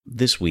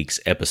This week's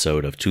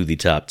episode of To the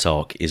Top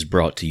Talk is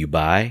brought to you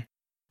by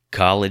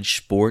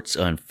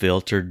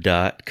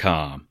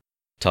CollegeSportsUnfiltered.com.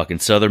 Talking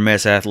Southern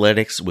Miss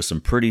athletics with some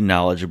pretty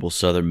knowledgeable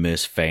Southern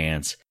Miss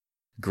fans.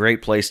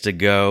 Great place to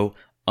go,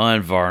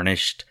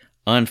 unvarnished,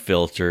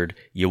 unfiltered.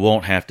 You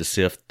won't have to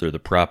sift through the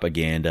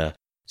propaganda.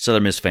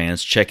 Southern Miss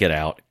fans, check it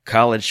out.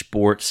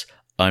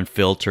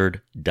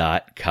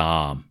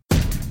 CollegeSportsUnfiltered.com.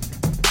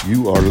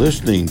 You are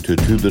listening to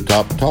the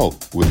Top Talk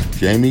with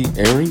Jamie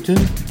Arrington.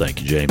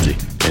 Thank you, Jamesy.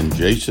 And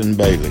Jason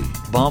Bailey.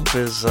 Bump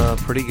is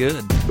pretty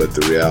good. But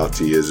the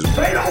reality is,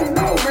 they don't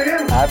know,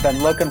 man. I've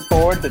been looking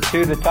forward to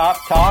the Top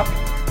Talk.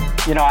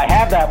 You know, I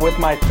have that with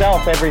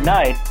myself every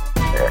night.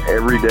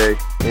 Every day,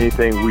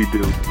 anything we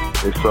do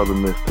is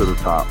Southern Miss to the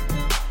top.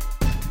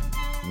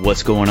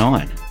 What's going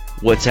on?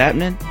 What's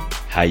happening?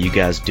 How you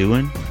guys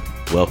doing?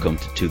 Welcome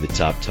to the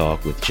Top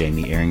Talk with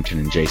Jamie Arrington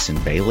and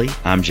Jason Bailey.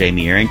 I'm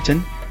Jamie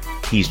Arrington.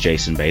 He's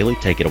Jason Bailey.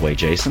 Take it away,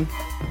 Jason.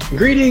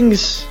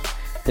 Greetings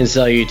and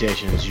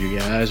salutations, you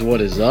guys.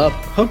 What is up?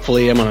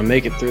 Hopefully I'm going to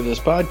make it through this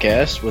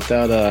podcast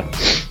without,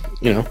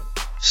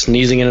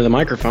 sneezing into the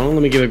microphone.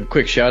 Let me give a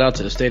quick shout out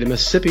to the state of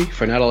Mississippi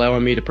for not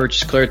allowing me to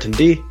purchase Claritin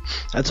D.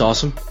 That's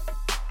awesome.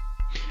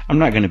 I'm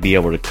not going to be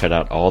able to cut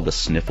out all the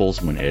sniffles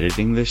when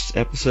editing this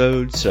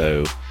episode,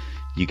 so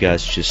you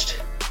guys just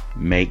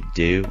make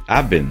do.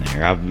 I've been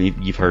there.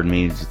 You've heard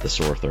me with the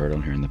sore throat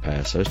on here in the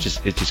past, so it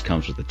just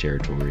comes with the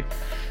territory.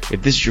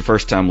 If this is your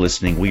first time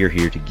listening, we are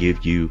here to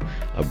give you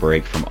a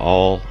break from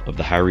all of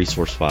the high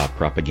resource 5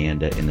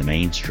 propaganda in the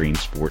mainstream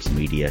sports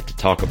media to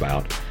talk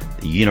about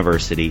the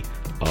University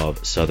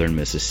of Southern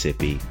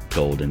Mississippi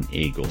Golden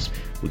Eagles.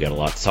 We got a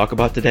lot to talk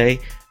about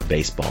today.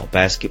 Baseball,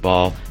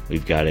 basketball.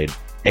 We've got an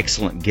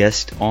excellent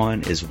guest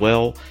on as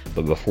well.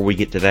 But before we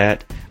get to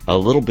that, a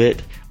little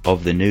bit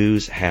of the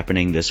news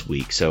happening this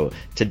week. So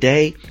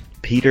today,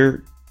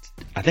 Peter,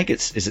 I think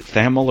is it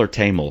Thamel or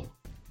Tamel?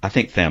 I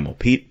think Thamel.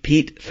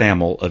 Pete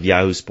Thamel of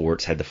Yahoo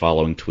Sports had the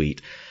following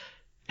tweet,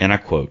 and I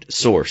quote,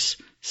 "Source,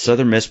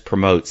 Southern Miss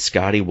promotes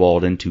Scotty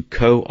Walden to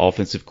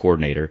co-offensive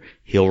coordinator.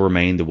 He'll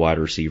remain the wide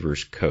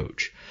receivers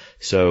coach."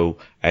 So,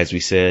 as we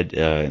said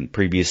in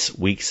previous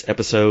week's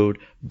episode,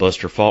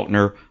 Buster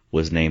Faulkner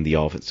was named the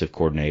offensive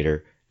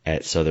coordinator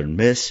at Southern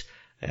Miss,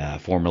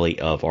 formerly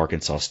of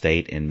Arkansas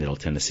State and Middle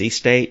Tennessee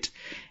State.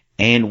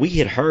 And we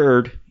had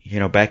heard,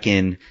 back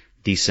in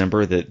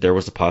December that there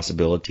was a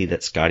possibility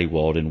that Scotty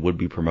Walden would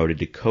be promoted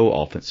to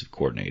co-offensive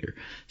coordinator.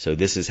 So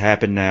this has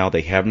happened now.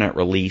 They have not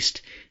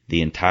released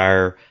the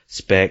entire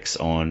specs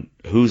on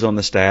who's on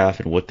the staff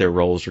and what their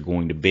roles are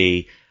going to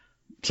be.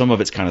 Some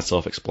of it's kind of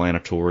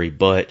self-explanatory,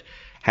 but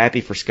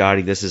happy for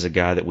Scotty. This is a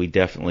guy that we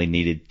definitely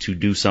needed to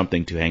do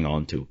something to hang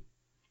on to.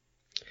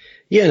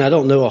 Yeah, and I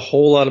don't know a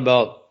whole lot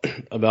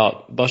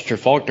about Buster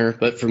Faulkner,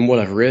 but from what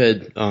I've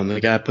read, the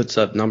guy puts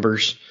up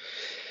numbers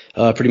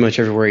pretty much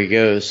everywhere he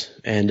goes.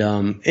 And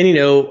I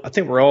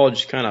think we're all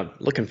just kind of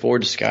looking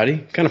forward to Scotty,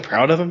 kind of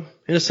proud of him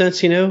in a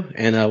sense, and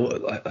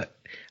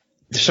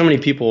there's so many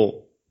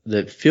people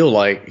that feel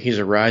like he's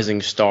a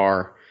rising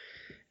star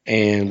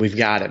and we've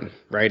got him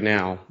right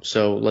now.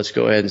 So let's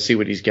go ahead and see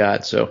what he's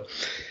got. So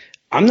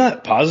I'm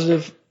not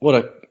positive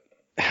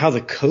how the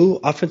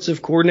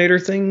co-offensive coordinator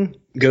thing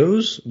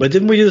goes, but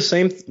didn't we do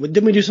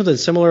something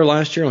similar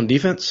last year on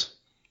defense?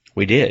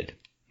 We did.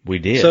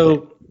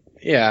 So,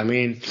 yeah, I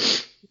mean,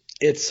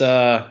 it's,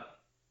 I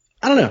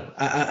don't know.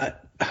 I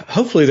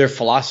hopefully their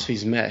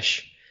philosophies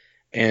mesh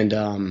and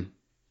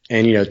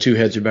two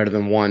heads are better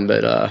than one,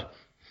 but,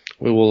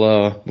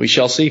 we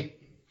shall see.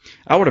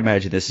 I would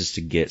imagine this is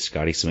to get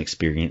Scotty some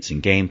experience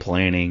in game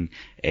planning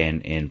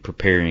and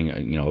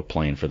preparing, a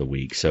plan for the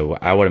week. So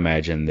I would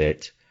imagine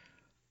that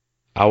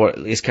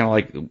it's kind of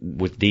like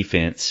with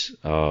defense.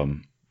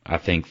 I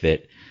think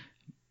that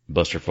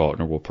Buster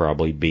Faulkner will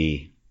probably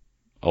be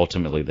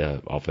ultimately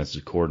the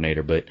offensive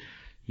coordinator, but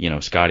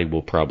Scotty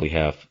will probably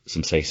have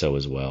some say so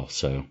as well.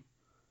 So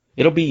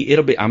it'll be.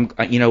 We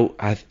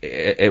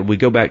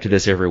go back to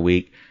this every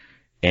week,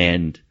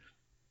 and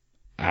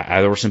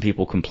there were some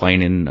people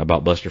complaining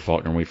about Buster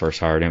Faulkner when we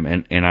first hired him,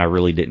 and I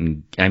really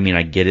didn't. I mean,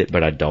 I get it,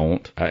 but I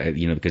don't.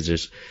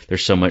 Because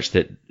there's so much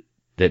that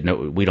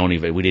we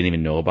didn't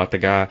even know about the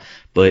guy,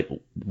 but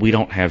we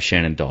don't have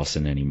Shannon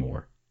Dawson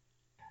anymore.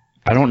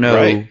 I don't know.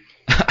 Right.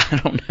 I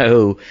don't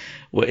know.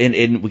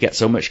 And we got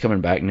so much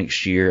coming back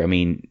next year. I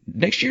mean,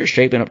 next year is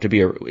shaping up to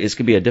be it's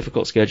going to be a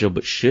difficult schedule,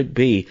 but should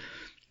be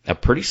a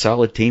pretty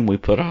solid team we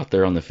put out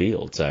there on the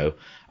field. So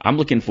I'm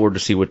looking forward to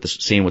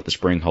seeing what the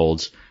spring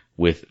holds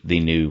with the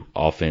new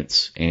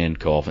offense and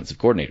co-offensive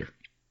coordinator.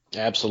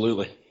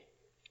 Absolutely.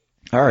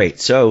 All right.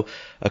 So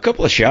a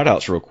couple of shout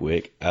outs real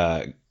quick.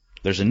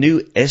 There's a new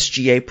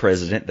SGA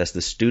president. That's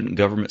the Student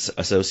Government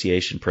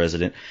Association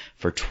president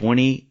for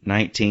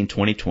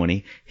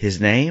 2019-2020. His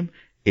name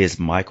is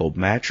Michael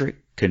Matrick.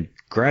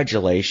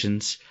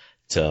 Congratulations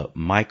to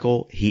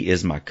Michael. He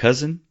is my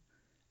cousin,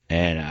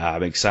 and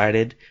I'm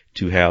excited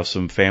to have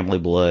some family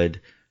blood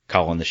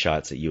calling the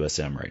shots at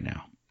USM right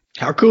now.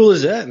 How cool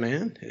is that,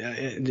 man?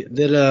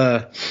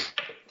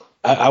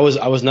 I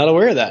was not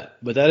aware of that,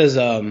 but that is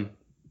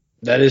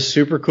That is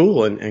super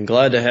cool, and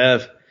glad to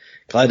have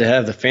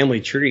the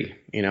family tree,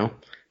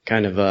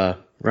 kind of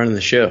running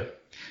the show.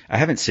 I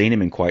haven't seen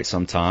him in quite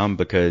some time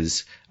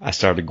because I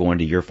started going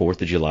to your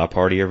 4th of July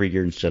party every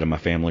year instead of my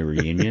family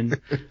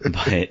reunion.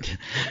 But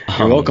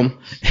you're welcome.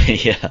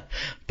 Yeah,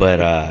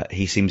 but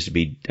he seems to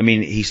be. I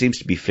mean, he seems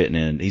to be fitting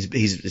in.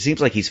 It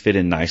seems like he's fit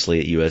in nicely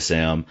at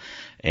USM,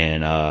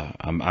 and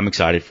I'm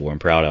excited for him.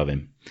 Proud of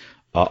him.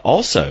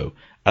 Also,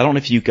 I don't know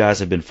if you guys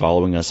have been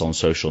following us on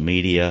social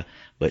media,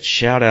 but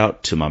shout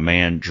out to my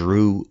man,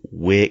 Drew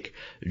Wick.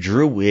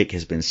 Drew Wick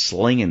has been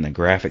slinging the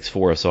graphics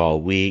for us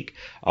all week.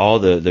 All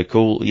the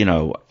cool,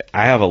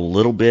 I have a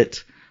little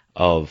bit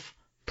of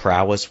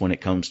prowess when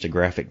it comes to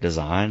graphic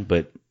design,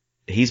 but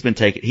he's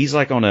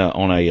like on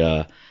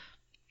the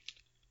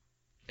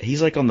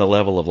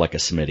level of like a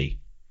Smitty.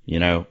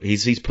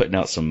 He's putting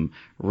out some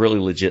really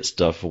legit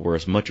stuff for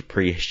us. Much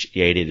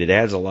appreciated. It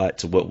adds a lot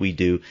to what we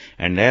do,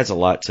 and it adds a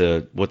lot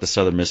to what the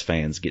Southern Miss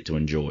fans get to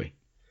enjoy.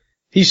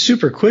 He's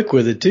super quick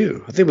with it,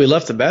 too. I think we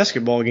left the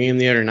basketball game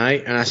the other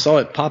night, and I saw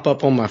it pop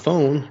up on my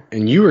phone,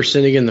 and you were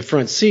sitting in the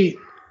front seat.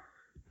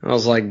 I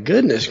was like,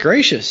 goodness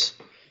gracious.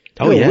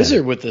 You're a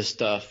wizard with this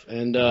stuff.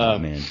 And,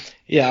 man.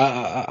 Yeah,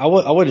 I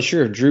wasn't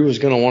sure if Drew was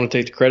going to want to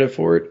take the credit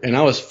for it, and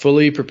I was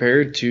fully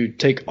prepared to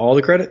take all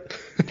the credit.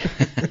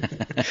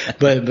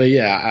 but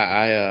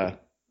yeah,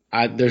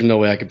 I there's no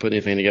way I could put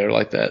anything together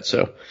like that.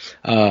 So,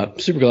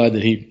 super glad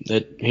that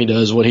he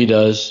does what he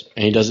does,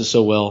 and he does it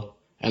so well.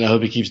 And I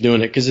hope he keeps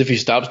doing it, because if he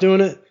stops doing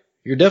it,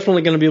 you're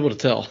definitely going to be able to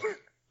tell.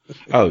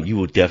 Oh, you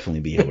will definitely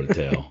be able to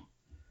tell.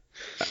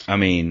 I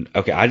mean,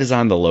 okay, I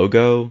designed the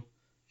logo,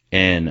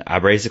 and I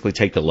basically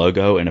take the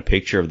logo and a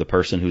picture of the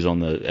person who's on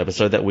the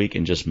episode that week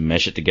and just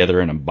mesh it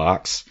together in a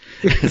box.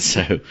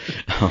 So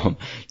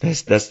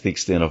that's the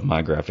extent of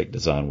my graphic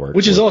design work.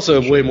 Which is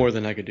also way more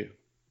than I could do.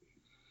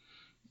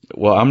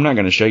 Well, I'm not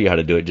going to show you how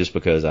to do it just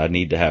because I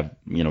need to have,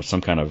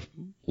 some kind of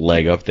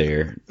leg up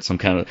there, some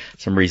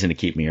reason to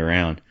keep me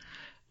around.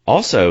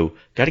 Also,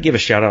 got to give a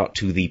shout out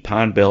to the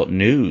Pine Belt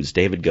News.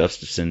 David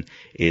Gustafson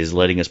is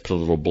letting us put a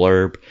little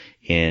blurb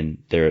in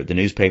the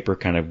newspaper,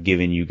 kind of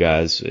giving you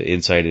guys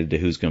insight into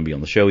who's going to be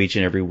on the show each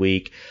and every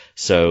week.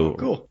 So,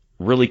 cool.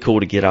 Really cool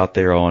to get out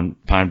there on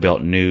Pine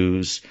Belt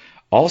News.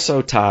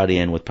 Also tied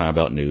in with Pine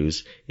Belt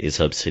News is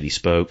Hub City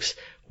Spokes,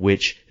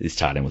 which is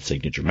tied in with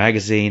Signature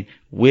Magazine,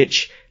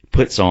 which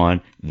puts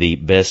on the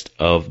Best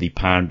of the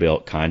Pine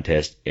Belt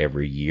contest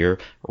every year.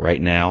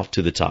 Right now,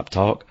 To the Top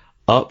Talk,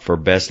 up for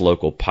Best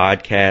Local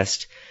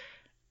Podcast.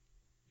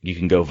 You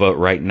can go vote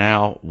right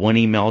now. One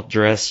email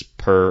address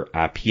per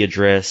IP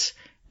address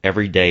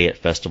every day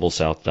at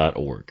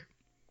festivalsouth.org.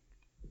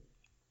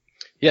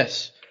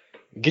 Yes.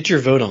 Get your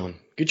vote on.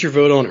 Get your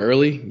vote on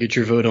early. Get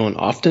your vote on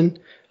often.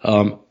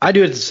 I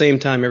do it at the same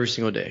time every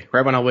single day.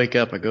 Right when I wake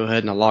up, I go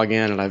ahead and I log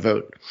in and I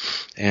vote.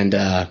 And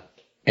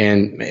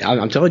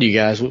I'm telling you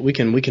guys, we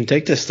can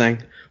take this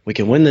thing. We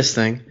can win this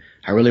thing.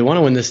 I really want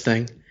to win this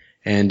thing.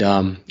 And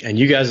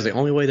you guys are the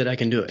only way that I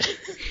can do it.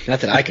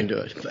 Not that I can do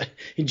it, but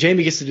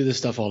Jamie gets to do this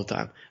stuff all the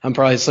time.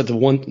 It's like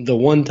the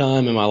one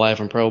time in my life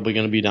I'm probably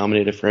going to be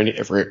nominated for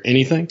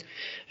anything.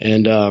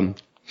 And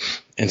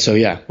so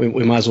yeah, we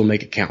might as well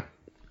make it count.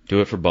 Do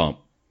it for Bump.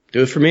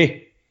 Do it for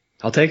me.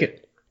 I'll take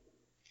it.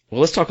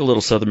 Well, let's talk a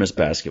little Southern Miss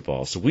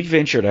basketball. So we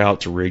ventured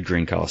out to Reed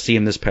Green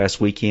Coliseum this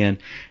past weekend.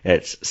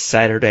 It's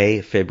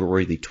Saturday,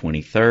 February the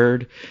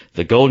 23rd.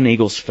 The Golden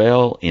Eagles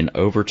fell in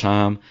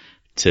overtime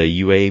to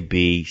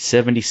UAB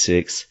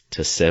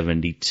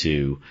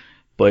 76-72.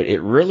 But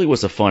it really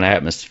was a fun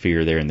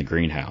atmosphere there in the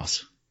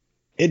greenhouse.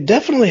 It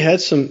definitely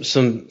had some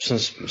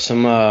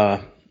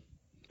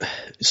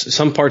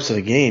parts of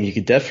the game. You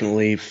could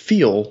definitely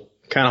feel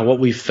kind of what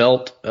we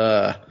felt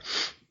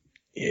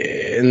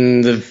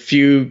in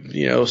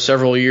the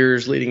several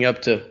years leading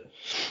up to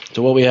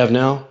what we have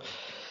now.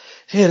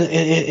 And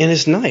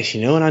it's nice,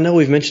 and I know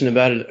we've mentioned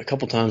about it a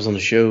couple times on the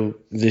show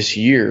this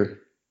year,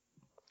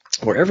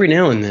 where every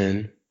now and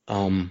then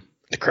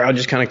the crowd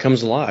just kind of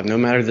comes alive. No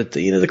matter that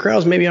the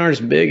crowds maybe aren't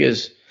as big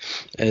as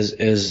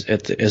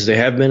they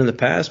have been in the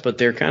past, but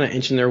they're kind of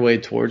inching their way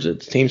towards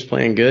it. The team's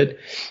playing good,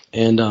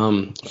 and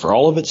for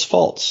all of its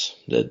faults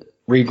that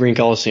Reed Green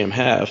Coliseum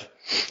has,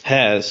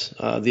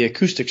 the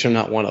acoustics are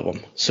not one of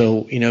them.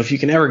 So if you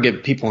can ever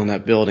get people in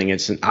that building,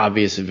 it's an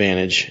obvious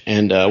advantage.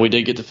 And we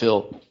did get to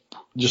feel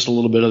just a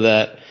little bit of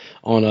that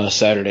on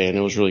Saturday, and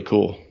it was really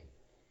cool.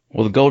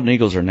 Well, the Golden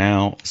Eagles are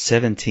now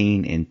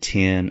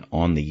 17-10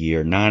 on the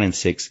year,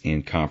 9-6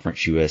 in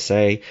Conference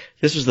USA.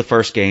 This was the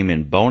first game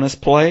in bonus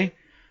play.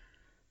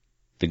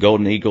 The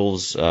Golden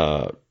Eagles'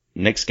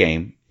 next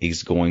game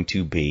is going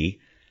to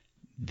be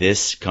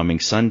this coming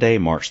Sunday,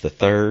 March the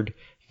 3rd.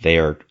 They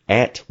are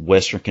at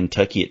Western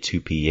Kentucky at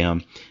 2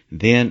 p.m.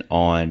 Then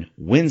on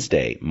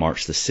Wednesday,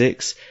 March the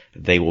 6th,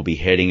 they will be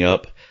heading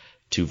up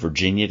to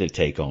Virginia to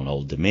take on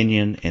Old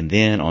Dominion. And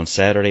then on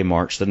Saturday,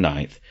 March the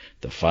 9th,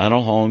 the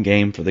final home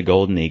game for the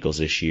Golden Eagles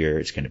this year.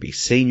 It's going to be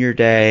Senior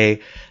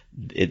Day.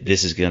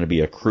 This is going to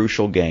be a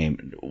crucial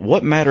game.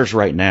 What matters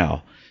right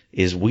now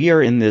is we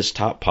are in this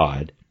top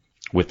pod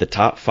with the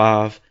top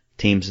 5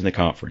 teams in the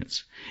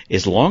conference.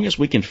 As long as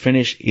we can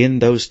finish in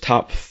those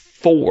top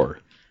 4,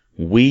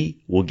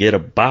 we will get a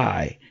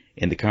bye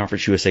in the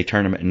Conference USA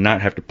tournament and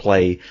not have to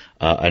play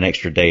an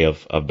extra day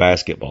of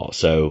basketball.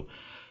 So,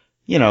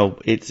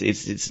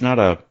 it's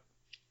not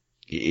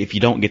if you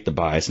don't get the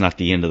bye, it's not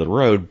the end of the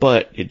road,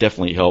 but it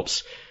definitely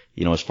helps,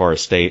 as far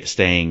as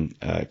staying,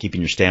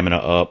 keeping your stamina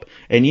up.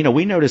 And,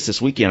 we noticed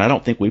this weekend, I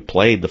don't think we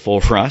played the full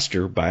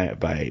roster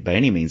by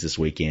any means this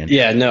weekend.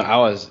 Yeah, no, I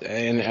was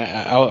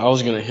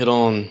going to hit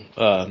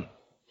on,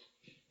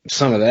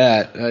 some of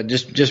that.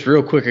 Just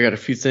real quick, I got a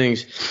few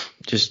things.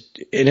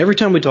 And every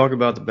time we talk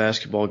about the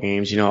basketball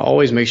games, I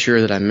always make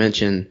sure that I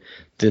mention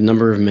the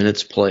number of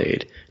minutes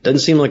played. Doesn't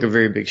seem like a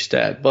very big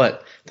stat,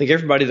 but I think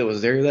everybody that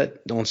was there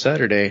on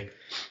Saturday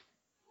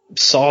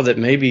saw that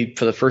maybe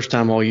for the first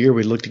time all year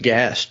we looked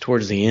gassed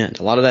towards the end.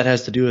 A lot of that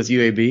has to do with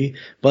UAB,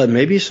 but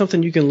maybe it's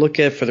something you can look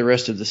at for the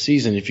rest of the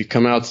season if you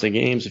come out to the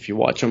games, if you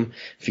watch them,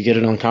 if you get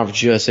it on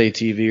Conference USA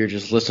TV or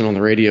just listen on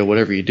the radio,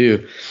 whatever you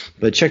do.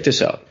 But check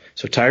this out.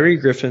 So Tyree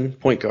Griffin,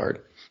 point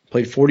guard,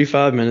 played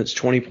 45 minutes,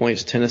 20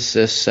 points, 10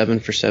 assists, 7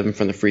 for 7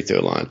 from the free throw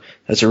line.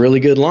 That's a really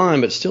good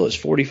line, but still it's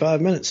 45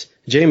 minutes.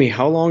 Jamie,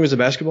 how long is a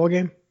basketball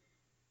game?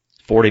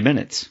 40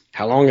 minutes.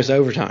 How long is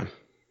overtime?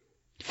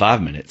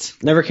 5 minutes.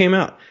 Never came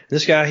out.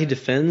 This guy, he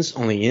defends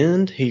on the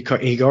end. He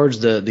guards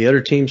the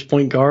other team's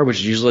point guard, which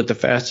is usually like the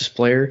fastest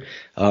player.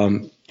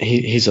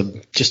 He's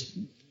just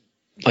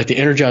like the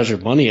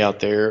Energizer Bunny out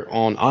there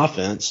on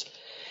offense.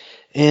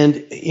 And,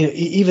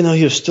 even though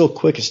he was still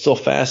quick and still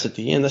fast at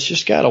the end, that's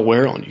just got to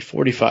wear on you.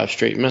 45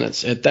 straight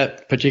minutes at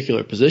that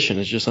particular position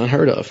is just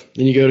unheard of.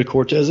 Then you go to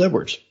Cortez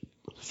Edwards.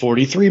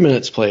 43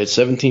 minutes played,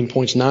 17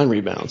 points, 9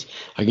 rebounds.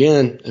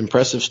 Again,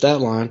 impressive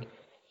stat line.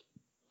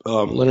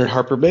 Leonard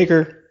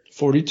Harper-Baker,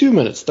 42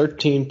 minutes,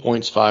 13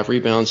 points, 5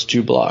 rebounds,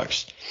 2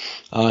 blocks.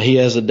 He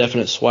has a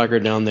definite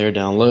swagger down there,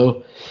 down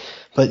low.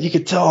 But you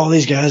could tell all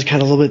these guys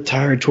kind of a little bit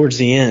tired towards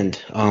the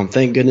end.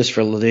 Thank goodness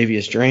for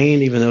Ladavius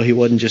Drain, even though he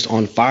wasn't just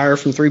on fire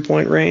from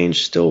three-point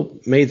range, still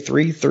made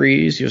 3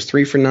 threes. He was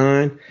 3 for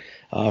 9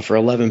 for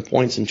 11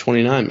 points in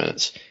 29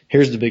 minutes.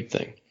 Here's the big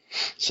thing.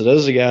 So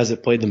those are the guys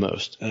that played the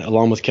most,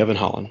 along with Kevin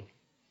Holland.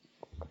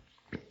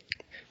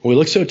 We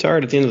looked so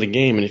tired at the end of the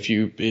game, and if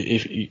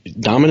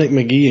Dominic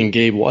McGee and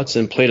Gabe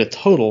Watson played a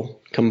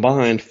total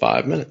combined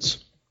 5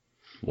 minutes.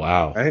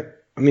 Wow. Right?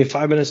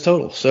 5 minutes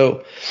total.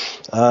 So,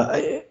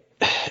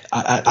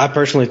 I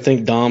personally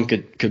think Dom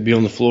could be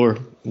on the floor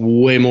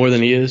way more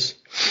than he is.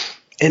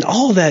 And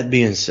all that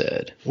being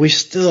said, we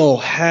still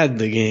had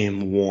the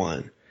game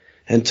won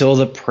until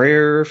the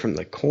prayer from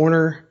the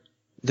corner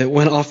that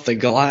went off the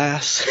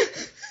glass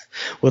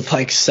with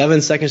like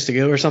 7 seconds to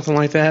go or something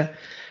like that.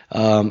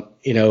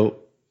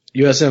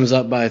 USM's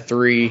up by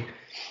 3,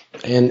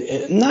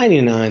 and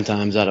 99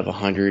 times out of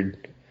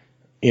 100,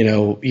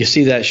 you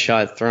see that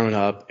shot thrown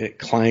up, it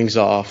clangs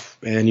off,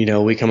 and,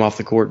 we come off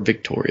the court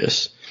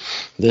victorious.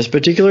 This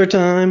particular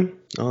time,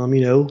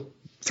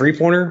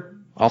 3-pointer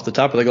off the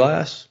top of the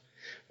glass.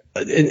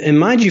 And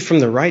mind you, from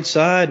the right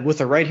side with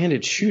a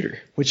right-handed shooter,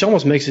 which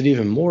almost makes it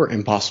even more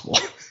impossible.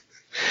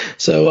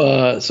 So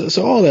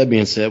all that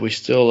being said, we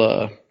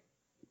still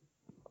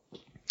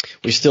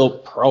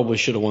probably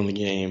should have won the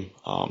game.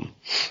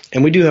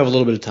 And we do have a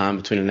little bit of time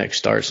between the next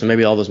start, so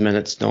maybe all those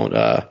minutes don't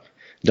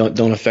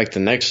affect the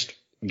next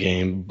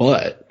game.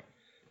 But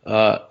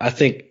I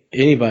think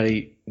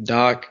anybody,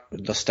 Doc,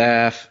 the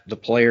staff, the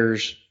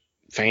players,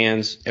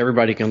 fans,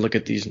 everybody can look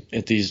at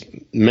these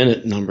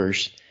minute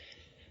numbers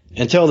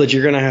and tell that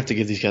you're going to have to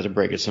give these guys a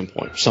break at some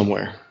point,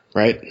 somewhere,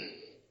 right?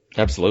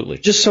 Absolutely.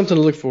 Just something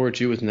to look forward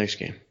to with the next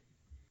game.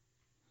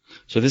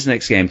 So this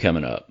next game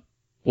coming up.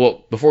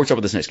 Well, before we start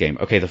with this next game,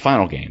 okay, the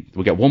final game.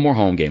 We got one more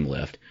home game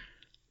left.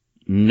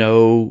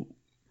 No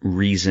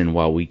reason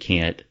why we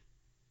can't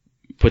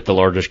put the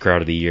largest crowd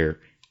of the year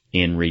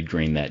in Reed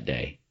Green that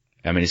day.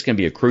 It's going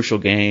to be a crucial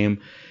game.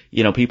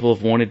 People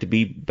have wanted to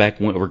be back,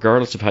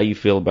 regardless of how you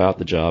feel about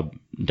the job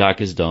Doc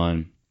has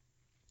done.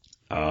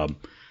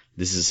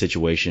 This is a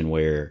situation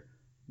where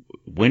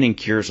winning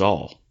cures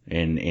all.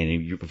 And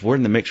if we're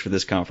in the mix for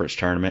this conference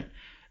tournament,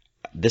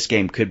 this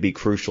game could be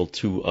crucial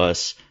to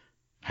us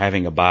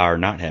having a bye or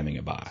not having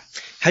a bye.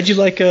 How'd you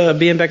like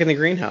being back in the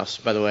greenhouse,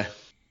 by the way?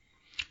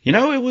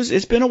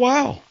 It's been a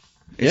while.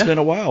 It's Yeah. been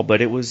a while,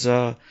 but I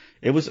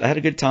had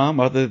a good time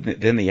other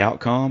than the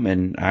outcome,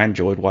 and I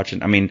enjoyed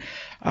watching.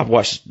 I've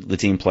watched the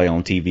team play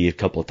on TV a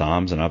couple of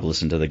times, and I've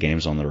listened to the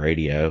games on the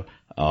radio.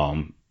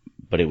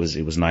 But it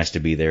was nice to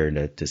be there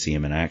and to see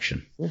him in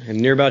action. And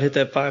near about hit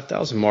that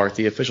 5,000 mark.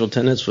 The official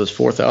attendance was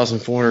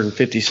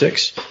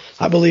 4,456.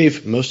 I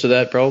believe most of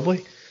that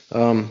probably.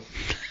 But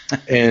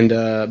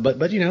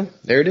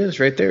there it is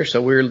right there.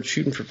 So we're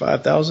shooting for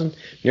 5,000.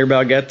 Near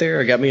about got there.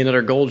 I got me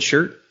another gold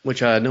shirt,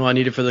 which I know I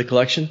needed for the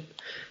collection.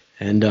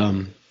 And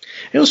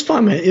it was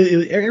fun, man.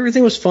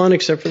 Everything was fun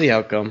except for the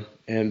outcome.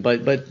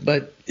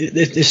 But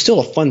it's still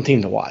a fun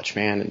team to watch,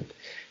 man.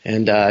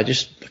 And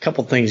just a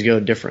couple things go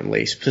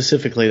differently,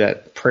 specifically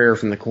that prayer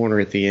from the corner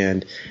at the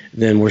end.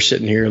 Then we're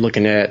sitting here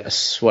looking at a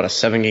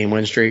 7-game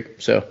win streak.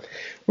 So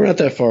We're not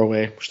that far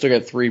away. We still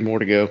got 3 more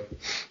to go,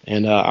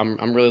 and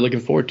I'm really looking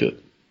forward to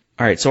it.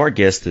 All right, so our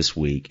guest this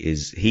week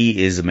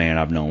is a man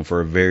I've known for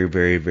a very,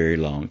 very, very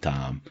long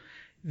time.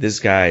 This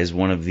guy is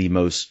one of the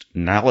most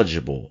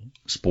knowledgeable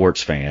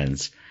sports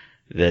fans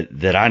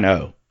that I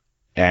know,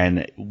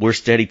 and we're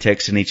steady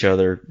texting each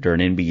other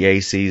during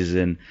NBA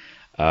season.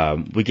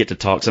 We get to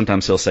talk.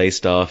 Sometimes he'll say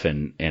stuff,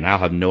 and I'll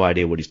have no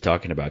idea what he's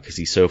talking about because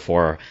he's so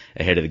far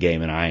ahead of the game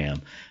than I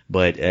am.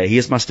 But he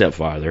is my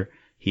stepfather.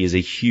 He is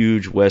a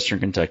huge Western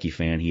Kentucky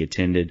fan. He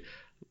attended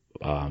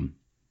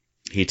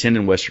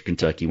Western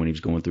Kentucky when he was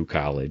going through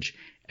college,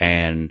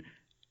 and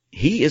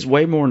he is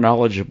way more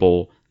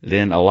knowledgeable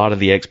than a lot of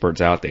the experts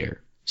out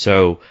there.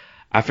 So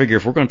I figure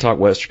if we're going to talk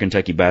Western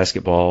Kentucky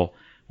basketball,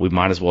 we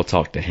might as well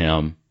talk to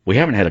him. We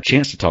haven't had a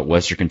chance to talk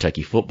Western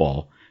Kentucky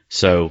football,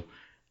 so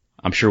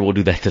I'm sure we'll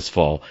do that this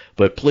fall.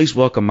 But please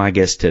welcome my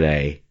guest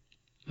today,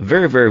 a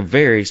very, very,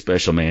 very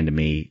special man to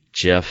me,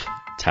 Jeff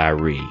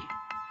Tyree.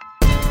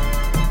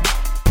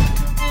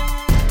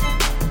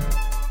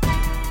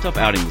 Tough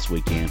outing this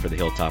weekend for the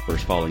Hilltoppers,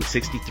 falling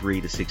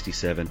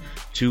 63-67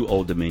 to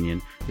Old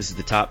Dominion. This is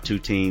the top 2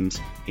 teams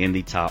in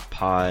the top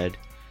pod.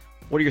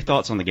 What are your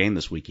thoughts on the game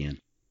this weekend?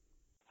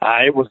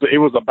 It was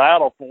a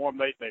battle for them.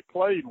 They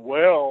played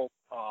well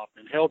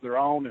and held their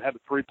own and had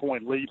a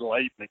 3-point lead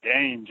late in the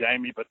game,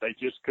 Jamie, but they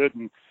just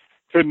couldn't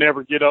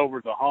ever get over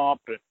the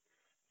hump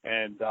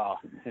and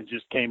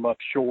just came up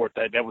short.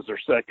 That was their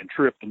second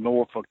trip to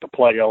Norfolk to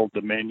play Old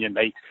Dominion.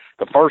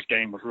 The first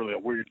game was really a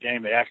weird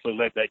game. They actually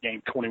led that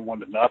game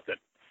 21-0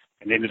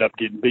 and ended up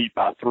getting beat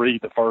by 3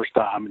 the first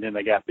time, and then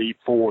they got beat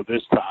 4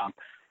 this time.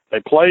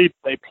 They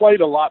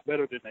played a lot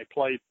better than they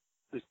played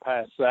this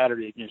past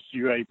Saturday against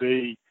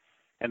UAB.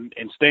 And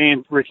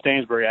Rick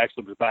Stansbury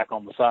actually was back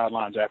on the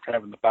sidelines after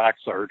having the back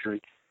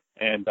surgery,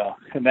 and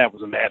that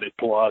was an added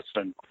plus.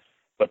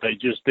 But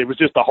it was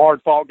just a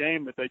hard-fought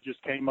game that they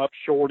just came up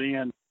short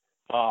in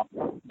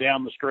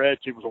down the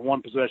stretch. It was a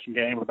 1-possession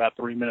game with about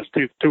 3 minutes,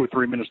 2 or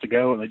 3 minutes to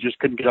go, and they just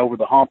couldn't get over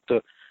the hump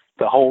to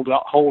hold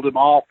him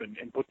off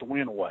and put the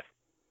win away.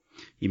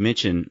 You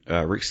mentioned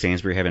Rick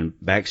Stansbury having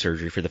back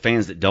surgery. For the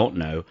fans that don't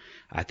know,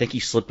 I think he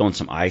slipped on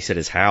some ice at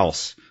his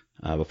house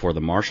before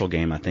the Marshall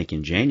game, I think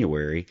in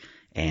January.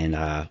 And,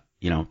 I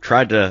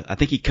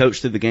think he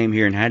coached through the game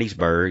here in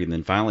Hattiesburg and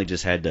then finally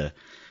just had to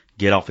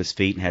get off his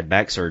feet and had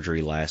back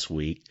surgery last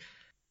week.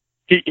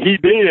 He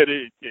did.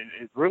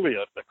 It's really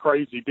a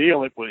crazy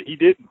deal. He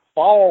didn't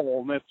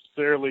fall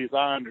necessarily, as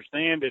I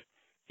understand it.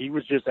 He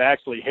was just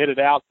actually headed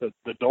out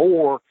the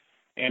door,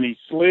 and he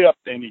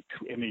slipped and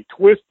he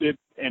twisted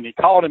and he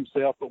caught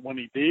himself. But when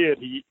he did,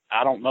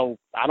 I don't know.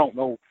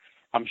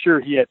 I'm sure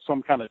he had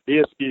some kind of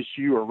disc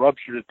issue or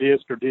ruptured a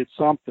disc or did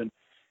something.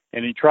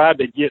 And he tried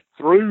to get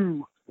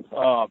through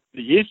the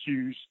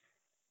issues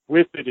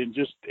with it and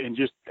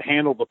just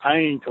handle the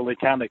pain till they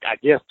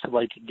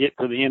could get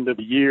to the end of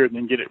the year and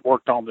then get it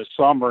worked on this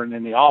summer and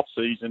in the off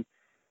season.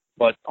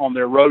 But on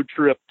their road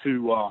trip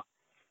to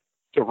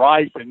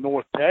Rice in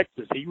North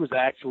Texas,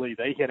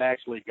 they had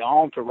actually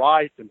gone to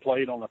Rice and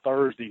played on a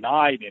Thursday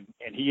night,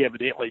 and he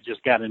evidently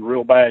just got in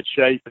real bad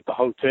shape at the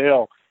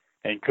hotel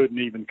and couldn't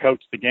even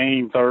coach the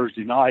game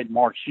Thursday night.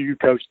 Mark Shue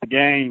coached the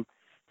game,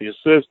 the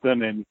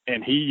assistant, and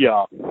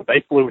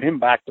they flew him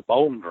back to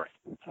Bowling Green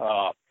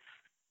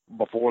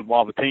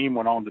while the team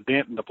went on to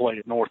Denton to play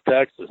at North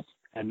Texas,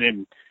 and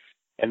then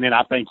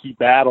I think he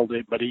battled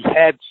it, but he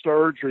had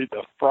surgery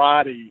the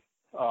Friday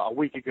a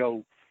week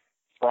ago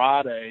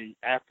Friday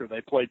after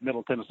they played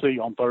Middle Tennessee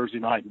on Thursday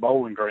night in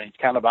Bowling Green. It's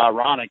kind of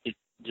ironic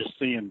just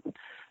seeing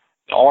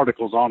the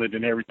articles on it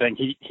and everything.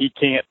 He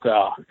can't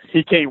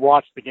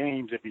watch the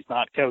games if he's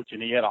not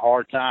coaching. He had a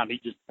hard time. He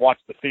just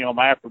watched the film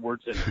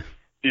afterwards and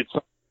did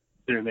something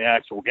during the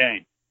actual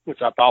game,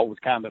 which I thought was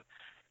kind of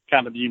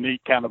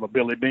unique, kind of a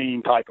Billy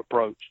Bean type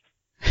approach.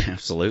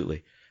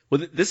 Absolutely.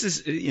 Well, this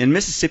is, and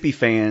Mississippi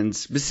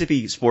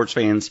sports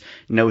fans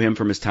know him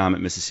from his time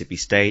at Mississippi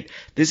State.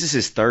 This is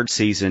his 3rd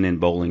season in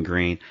Bowling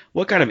Green.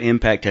 What kind of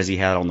impact has he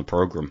had on the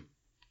program?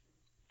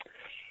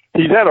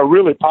 He's had a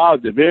really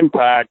positive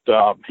impact.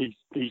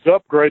 He's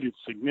upgraded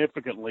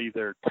significantly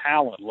their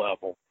talent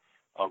level.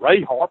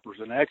 Ray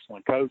Harper's an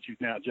excellent coach. He's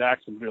now at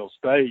Jacksonville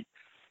State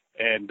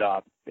and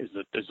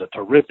is a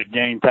terrific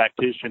game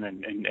tactician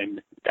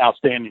and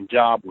outstanding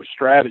job with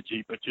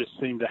strategy, but just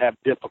seemed to have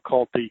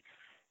difficulty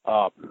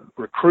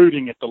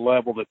recruiting at the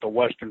level that the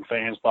Western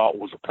fans thought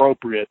was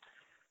appropriate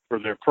for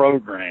their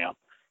program.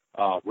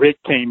 Rick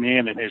came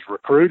in and has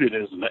recruited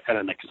at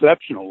an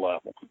exceptional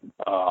level,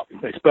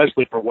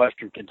 especially for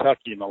Western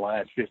Kentucky in the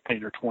last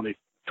 15 or 20,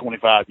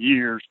 25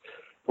 years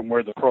from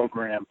where the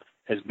program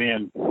has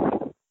been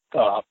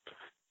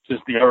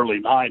since the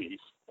early 90s.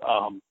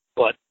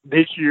 But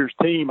this year's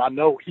team, I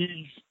know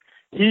he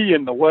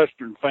and the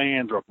Western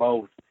fans are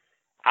both,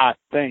 I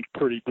think,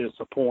 pretty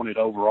disappointed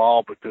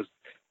overall because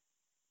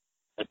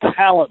the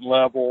talent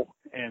level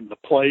and the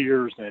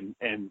players and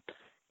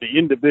the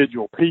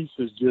individual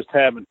pieces just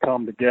haven't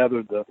come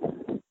together to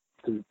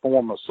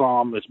form a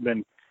sum that's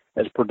been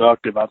as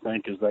productive, I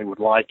think, as they would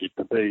like it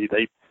to be.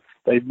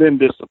 they've been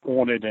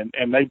disappointed,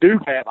 and they do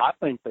have, I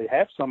think they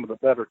have some of the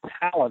better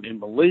talent in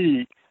the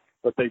league,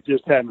 but they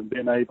just haven't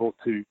been able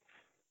to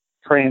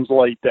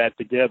translate that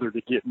together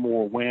to get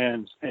more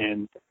wins,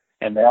 and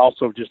they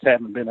also just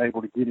haven't been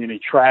able to get any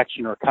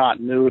traction or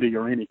continuity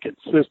or any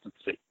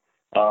consistency.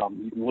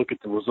 You can look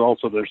at the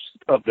results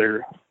of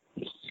their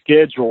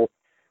schedule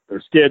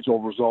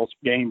results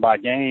game by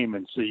game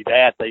and see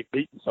that they've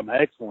beaten some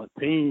excellent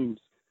teams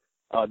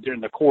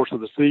during the course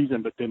of the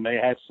season, but then they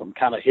had some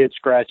kind of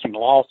head-scratching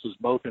losses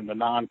both in the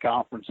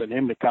non-conference and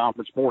in the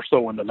conference, more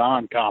so in the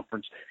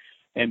non-conference.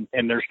 And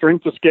their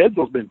strength of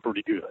schedule has been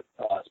pretty good,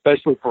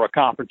 especially for a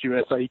Conference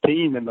USA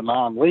team in the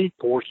non-league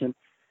portion.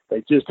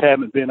 They just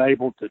haven't been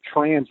able to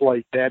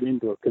translate that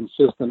into a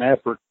consistent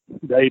effort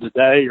day to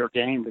day or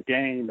game to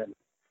game,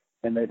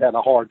 and they've had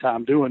a hard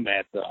time doing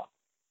that.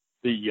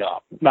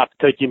 Not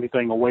to take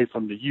anything away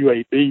from the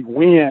UAB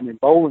win in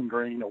Bowling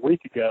Green a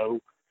week ago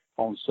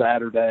on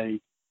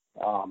Saturday,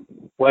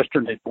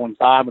 Western had won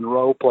 5 in a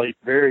row, played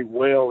very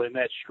well in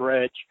that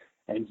stretch,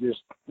 and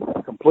just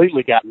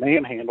completely got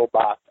manhandled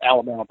by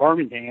Alabama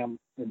Birmingham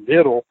in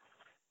Diddle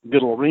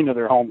Arena,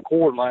 their home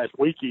court last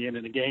weekend,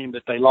 in a game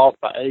that they lost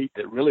by 8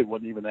 that really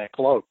wasn't even that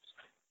close.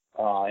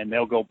 And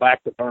they'll go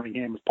back to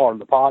Birmingham as part of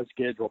the pod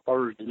schedule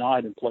Thursday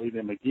night and play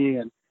them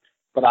again.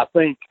 But I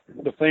think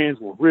the fans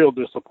were real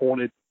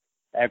disappointed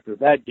after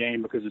that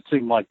game because it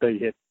seemed like they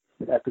had,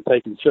 after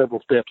taking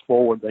several steps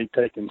forward, they'd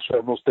taken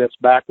several steps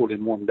backward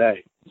in one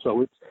day.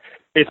 So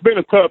it's been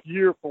a tough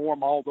year for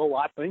them, although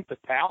I think the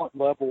talent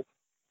level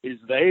is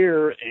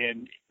there,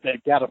 and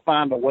they've got to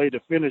find a way to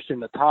finish in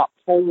the top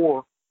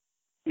 4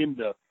 in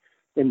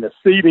the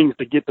seedings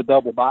to get the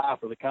double bye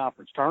for the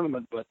conference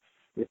tournament. But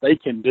if they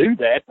can do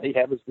that, they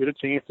have as good a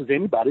chance as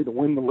anybody to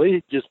win the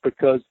league, just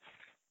because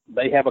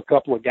they have a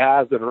couple of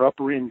guys that are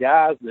upper end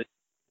guys that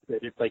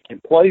if they can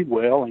play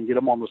well and get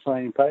them on the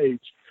same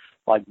page,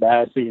 like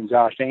Bassey and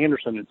Josh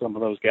Anderson and some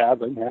of those guys,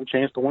 they have a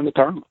chance to win the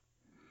tournament.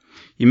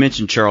 You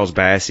mentioned Charles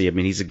Bassey. I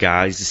mean, he's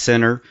a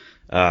center.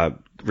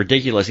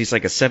 Ridiculous. He's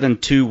like a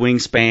 7'2"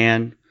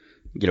 wingspan,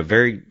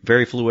 very,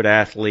 very fluid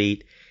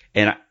athlete.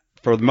 And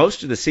for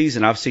most of the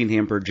season, I've seen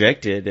him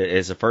projected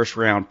as a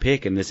first-round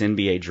pick in this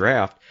NBA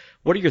draft.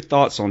 What are your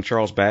thoughts on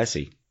Charles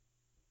Bassey?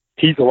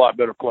 He's a lot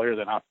better player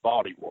than I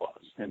thought he was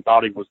and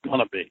thought he was going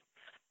to be.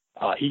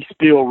 He's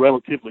still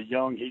relatively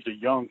young. He's a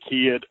young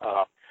kid,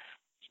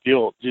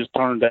 still just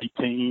turned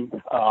 18.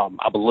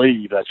 I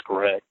believe that's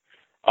correct.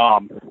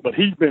 But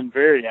he's been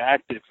very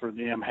active for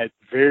them,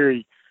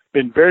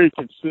 been very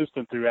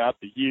consistent throughout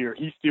the year.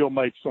 He still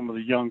makes some of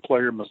the young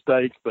player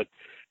mistakes, but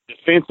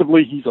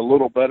defensively, he's a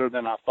little better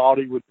than I thought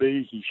he would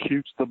be. He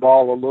shoots the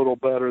ball a little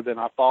better than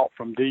I thought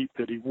from deep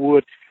that he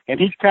would. And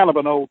he's kind of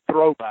an old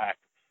throwback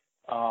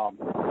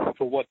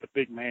for what the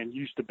big man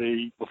used to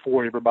be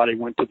before everybody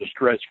went to the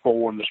stretch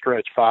 4 and the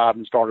stretch 5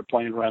 and started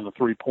playing around the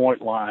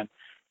 3-point line.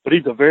 But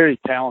he's a very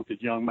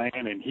talented young man,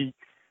 and he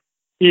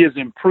has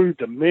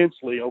improved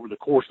immensely over the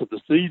course of the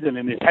season,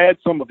 and has had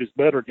some of his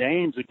better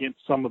games against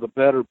some of the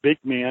better big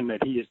men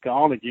that he has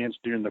gone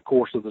against during the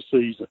course of the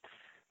season.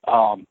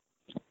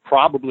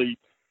 Probably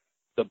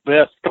the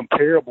best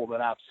comparable that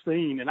I've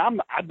seen, and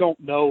I don't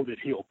know that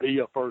he'll be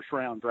a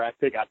first-round draft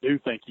pick. I do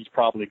think he's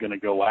probably going to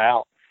go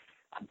out.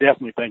 I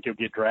definitely think he'll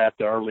get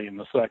drafted early in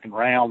the second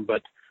round,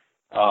 but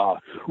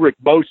Rick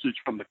Bosich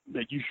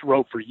that you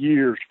wrote for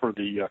years for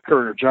the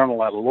Courier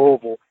Journal out of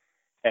Louisville,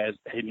 and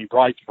he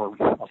writes for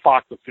a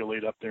Fox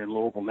affiliate up there in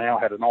Louisville now,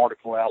 had an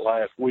article out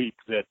last week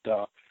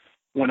that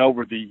went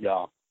over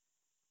the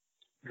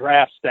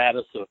draft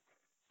status of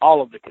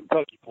all of the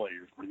Kentucky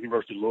players for the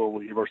University of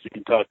Louisville, University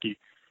of Kentucky,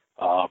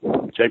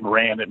 Jay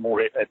Moran at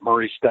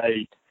Murray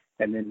State,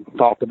 and then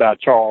talked about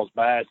Charles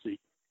Bassey,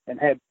 and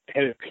had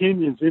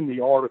opinions in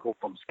the article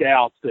from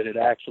scouts that had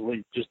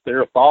actually just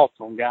their thoughts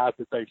on guys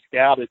that they've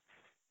scouted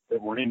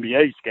that were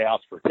NBA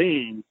scouts for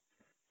teams.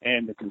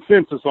 And the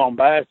consensus on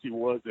Bassey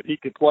was that he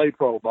could play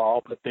pro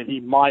ball, but that he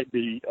might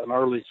be an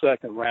early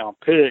second-round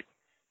pick.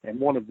 And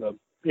one of the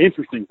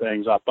interesting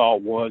things I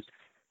thought was,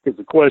 because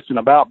the question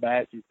about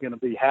Bassey is going to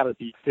be, how does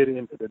he fit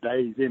into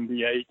today's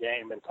NBA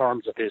game in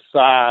terms of his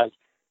size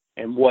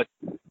and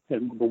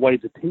the way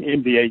the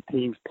NBA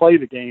teams play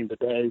the game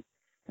today?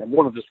 And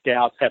one of the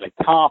scouts had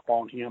a comp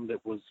on him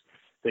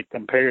that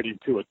compared him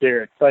to a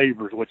Derek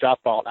Favors, which I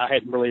thought I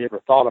hadn't really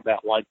ever thought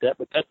about like that,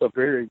 but that's a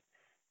very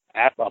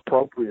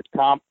appropriate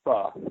comp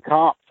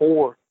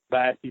for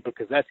Bassey,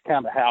 because that's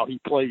kind of how he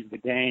plays the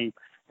game.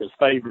 His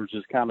Favors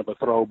is kind of a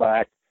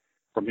throwback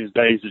from his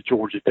days at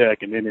Georgia Tech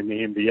and then in the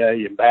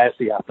NBA, and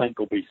Bassey, I think,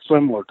 will be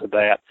similar to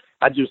that.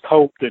 I just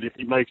hope that if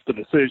he makes the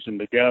decision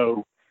to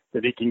go,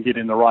 that he can get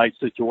in the right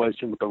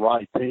situation with the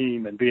right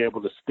team and be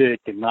able to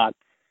stick and not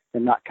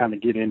kind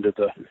of get into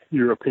the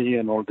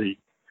European or the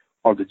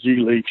G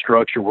League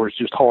structure where it's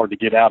just hard to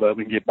get out of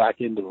and get back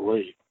into the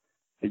league.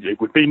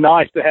 It would be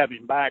nice to have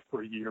him back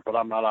for a year, but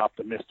I'm not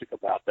optimistic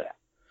about that.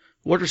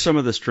 What are some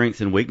of the strengths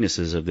and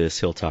weaknesses of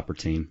this Hilltopper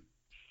team?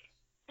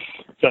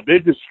 The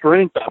biggest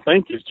strength, I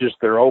think, is just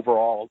their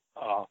overall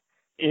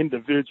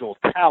individual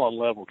talent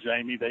level,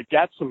 Jamie. They've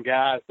got some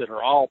guys that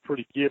are all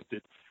pretty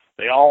gifted.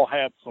 They all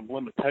have some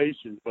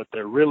limitations, but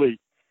they're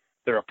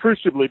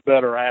appreciably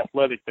better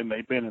athletic than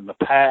they've been in the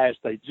past.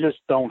 They just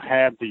don't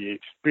have the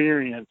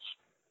experience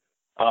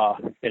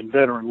and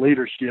veteran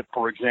leadership,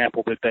 for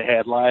example, that they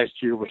had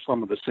last year with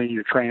some of the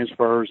senior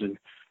transfers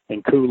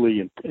and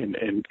Cooley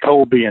and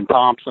Colby and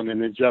Thompson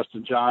and then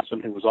Justin Johnson,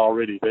 who was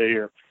already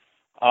there.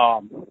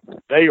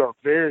 They are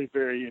very,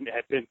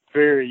 have been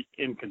very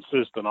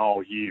inconsistent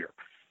all year.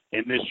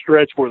 In this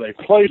stretch where they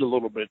played a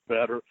little bit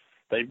better,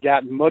 they've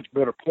gotten much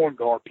better point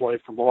guard play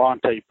from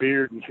Levante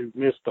Bearden, who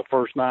missed the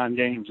first 9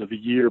 games of the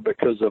year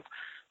because of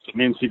some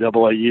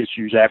NCAA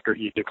issues after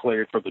he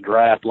declared for the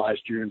draft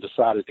last year and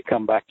decided to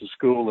come back to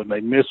school. And they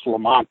missed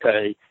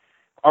Levante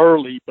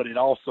early, but it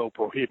also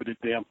prohibited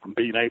them from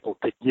being able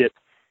to get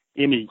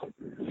any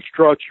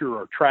structure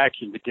or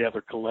traction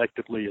together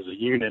collectively as a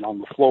unit on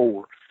the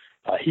floor.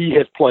 He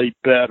has played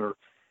better.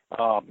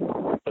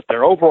 But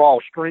their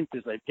overall strength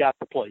is they've got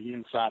to play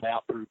inside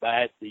out through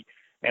Bassey.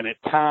 And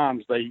at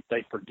times they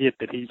forget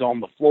that he's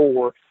on the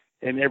floor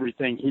and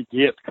everything he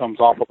gets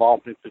comes off of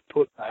offensive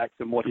putbacks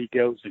and what he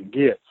goes and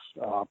gets.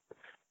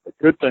 The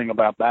good thing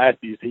about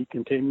Bassey is he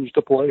continues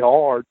to play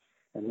hard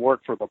and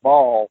work for the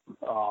ball,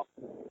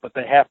 but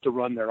they have to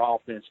run their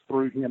offense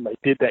through him. They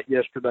did that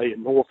yesterday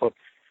in Norfolk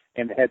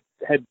and had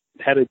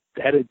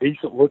a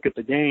decent look at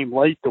the game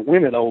late to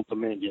win at Old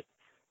Dominion.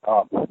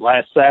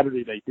 Last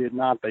Saturday they did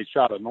not. They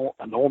shot an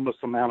enormous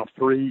amount of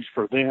threes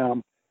for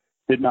them,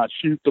 did not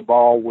shoot the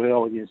ball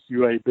well against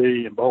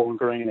UAB and Bowling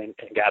Green and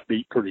got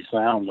beat pretty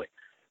soundly.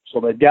 So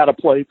they've got to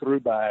play through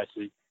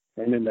Bassey,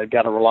 and then they've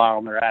got to rely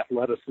on their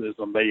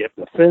athleticism. They have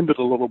defended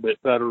a little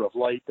bit better of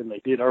late than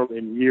they did early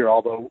in the year,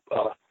 although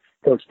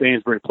Coach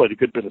Stansbury played a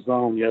good bit of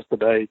zone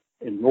yesterday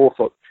in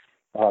Norfolk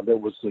that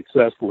was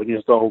successful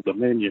against Old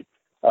Dominion.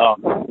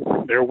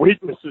 Their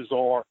weaknesses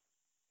are,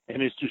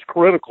 and it's just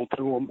critical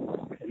to them,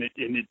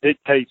 and it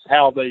dictates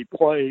how they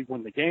play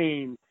when the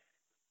game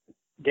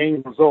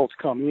results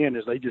come in,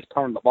 is they just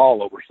turn the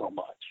ball over so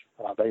much.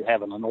 They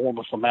have an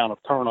enormous amount of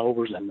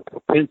turnovers and the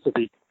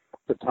propensity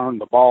to turn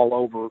the ball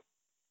over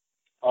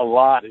a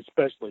lot,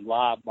 especially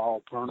live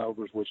ball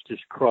turnovers, which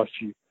just crush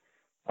you.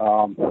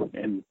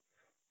 And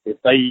if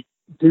they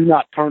do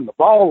not turn the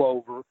ball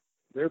over,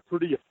 they're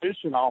pretty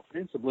efficient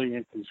offensively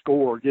and can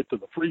score or get to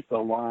the free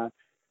throw line.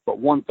 But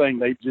one thing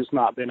they've just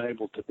not been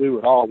able to do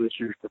at all this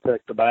year is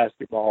protect the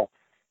basketball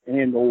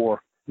and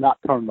or not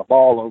turn the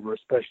ball over,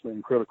 especially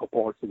in critical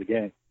parts of the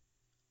game.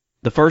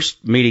 The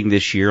first meeting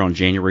this year on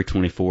January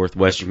 24th,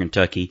 Western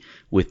Kentucky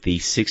with the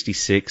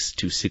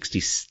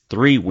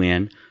 66-63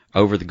 win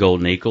over the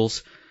Golden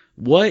Eagles.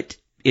 What,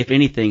 if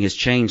anything, has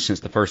changed since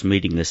the first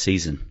meeting this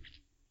season?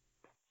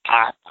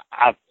 I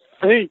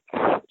think,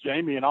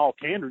 Jamie, in all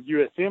candor,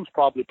 USM's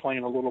probably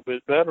playing a little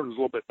bit better. It's a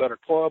little bit better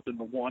club than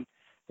the one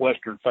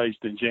Western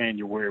faced in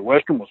January.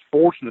 Western was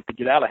fortunate to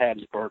get out of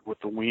Hattiesburg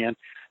with the win.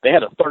 They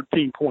had a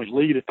 13-point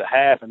lead at the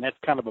half, and that's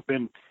kind of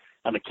been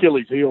an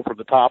Achilles heel for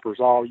the Toppers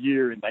all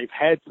year, and they've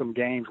had some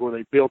games where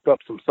they built up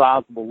some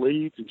sizable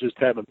leads and just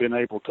haven't been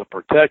able to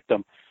protect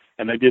them.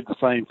 And they did the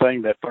same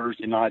thing that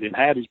Thursday night in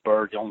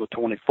Hattiesburg on the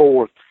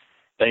 24th.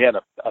 They had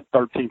a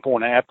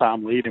 13-point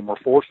halftime lead and were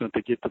fortunate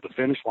to get to the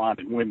finish line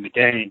and win the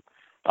game.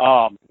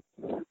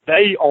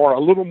 They are a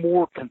little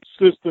more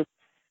consistent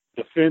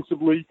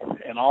defensively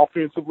and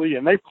offensively,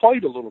 and they've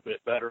played a little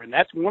bit better, and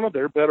that's one of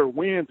their better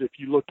wins if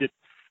you look at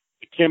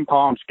the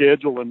KenPom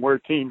schedule and where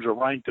teams are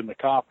ranked in the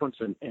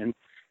conference and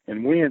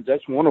wins.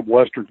 That's one of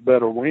Western's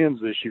better wins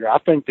this year. I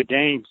think the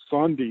game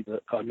Sunday,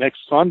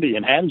 next Sunday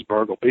in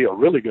Hattiesburg, will be a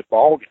really good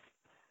ball game.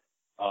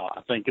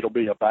 I think it'll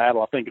be a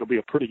battle. I think it'll be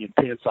a pretty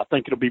intense. I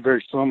think it'll be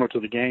very similar to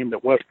the game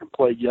that Western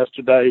played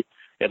yesterday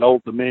at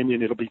Old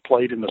Dominion. It'll be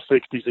played in the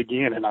 60s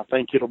again, and I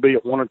think it'll be a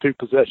 1 or 2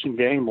 possession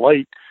game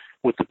late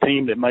with the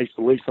team that makes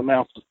the least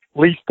amount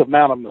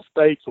of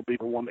mistakes will be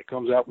the one that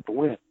comes out with the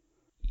win.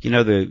 You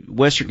know, the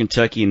Western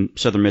Kentucky and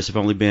Southern Miss have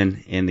only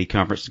been in the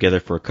conference together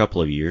for a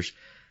couple of years,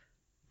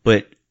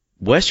 but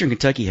Western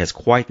Kentucky has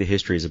quite the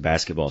history as a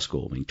basketball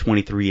school. I mean,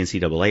 23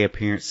 NCAA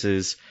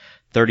appearances,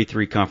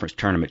 33 conference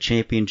tournament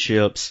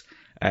championships,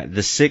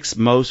 the 6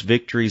 most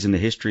victories in the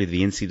history of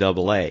the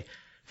NCAA.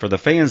 For the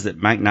fans that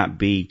might not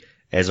be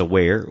as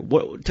aware,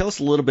 tell us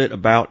a little bit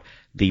about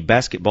the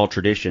basketball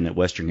tradition at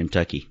Western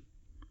Kentucky.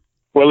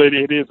 Well, it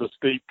is a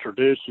steep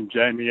tradition,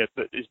 Jamie,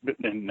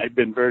 and they've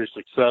been very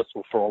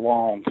successful for a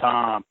long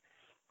time.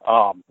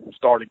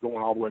 Started going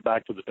all the way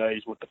back to the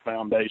days with the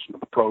foundation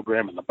of the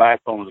program and the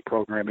backbone of the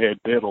program, Ed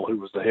Diddle, who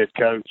was the head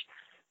coach,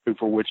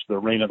 for which the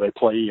arena they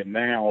play in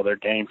now, their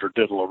games are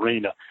Diddle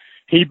Arena.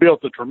 He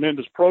built a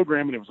tremendous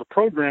program, and it was a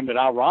program that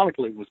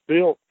ironically was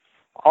built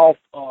off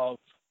of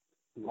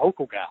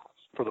local guys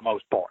for the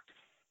most part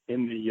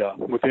in the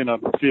within a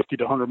 50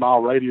 to 100 mile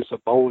radius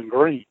of Bowling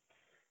Green.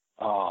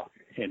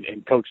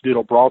 And Coach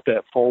Diddle brought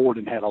that forward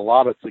and had a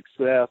lot of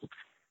success.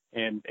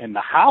 And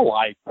the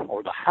highlight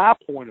or the high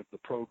point of the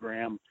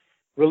program,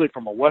 really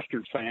from a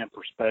Western fan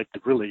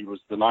perspective, really was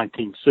the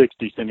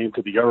 1960s and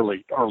into the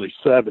early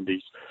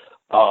 70s.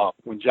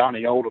 when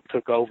Johnny Oldham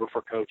took over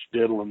for Coach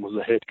Diddle and was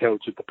the head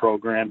coach at the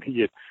program.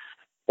 He had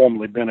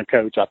formerly been a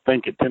coach, I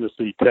think, at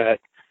Tennessee Tech,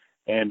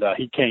 and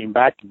he came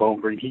back to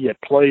Bowling Green. He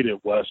had played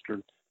at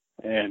Western,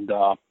 and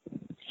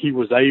he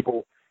was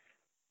able,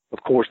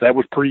 of course, that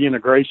was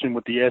pre-integration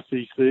with the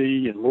SEC,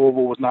 and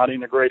Louisville was not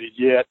integrated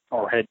yet,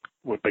 or had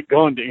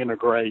begun to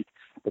integrate,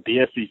 but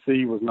the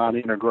SEC was not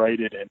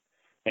integrated,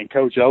 and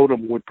Coach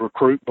Oldham would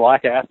recruit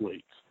black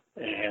athletes,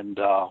 and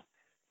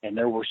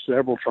there were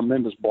several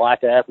tremendous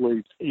black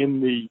athletes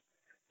in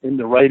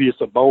the radius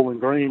of Bowling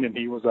Green, and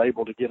he was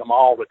able to get them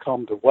all to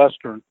come to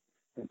Western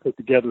and put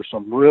together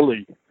some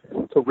really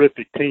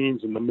terrific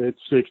teams in the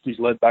mid-'60s,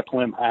 led by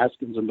Clem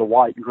Haskins and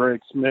Dwight and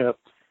Greg Smith,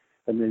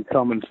 and then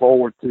coming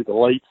forward to the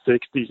late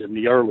 60s and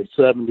the early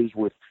 70s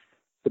with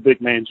the big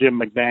man Jim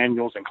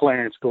McDaniels and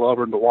Clarence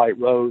Glover and Dwight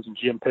Rose and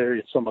Jim Perry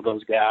and some of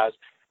those guys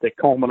that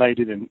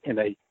culminated in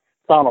a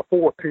Final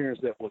Four appearance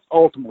that was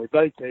ultimately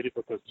vacated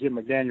because Jim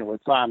McDaniel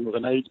had signed with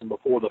an agent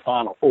before the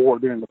Final Four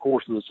during the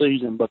course of the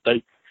season, but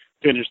they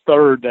finished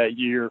third that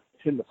year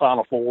in the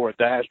Final Four at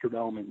the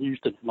Astrodome in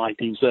Houston in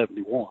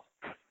 1971.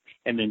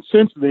 And then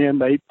since then,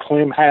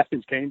 Clem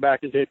Haskins came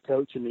back as head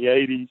coach in the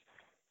 80s,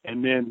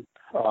 and then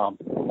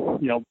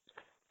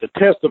the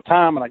test of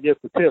time, and I guess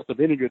the test of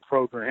any good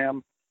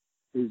program,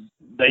 is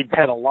they've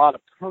had a lot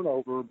of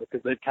turnover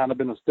because they've kind of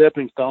been a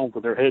stepping stone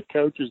for their head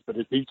coaches, but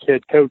as each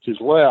head coach has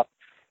left,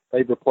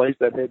 they've replaced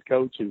that head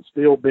coach and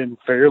still been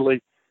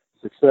fairly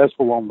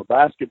successful on the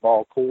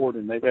basketball court,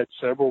 and they've had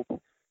several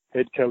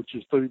head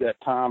coaches through that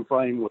time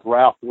frame with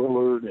Ralph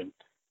Willard and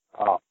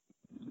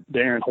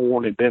Darren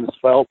Horn and Dennis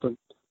Felton,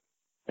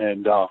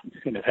 and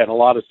have had a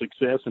lot of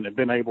success and have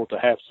been able to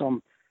have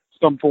some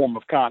form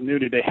of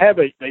continuity.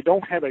 They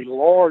don't have a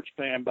large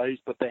fan base,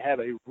 but they have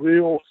a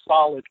real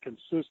solid,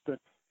 consistent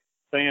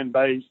fan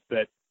base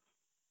that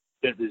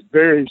is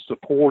very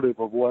supportive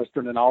of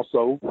Western, and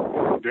also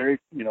very,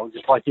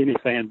 just like any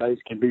fan base,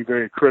 can be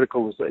very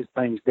critical as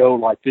things go.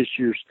 Like this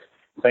year's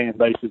fan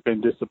base has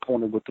been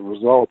disappointed with the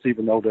results,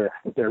 even though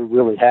they're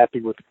really happy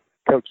with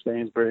Coach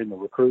Stansbury and the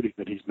recruiting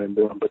that he's been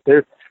doing. But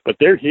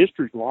their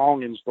history's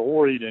long and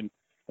storied, and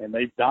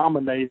they've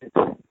dominated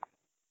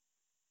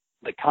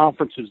the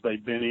conferences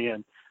they've been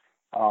in,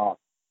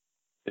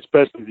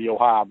 especially the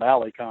Ohio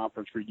Valley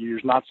Conference for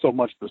years. Not so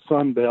much the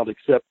Sun Belt,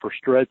 except for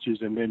stretches,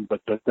 but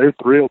they're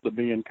thrilled to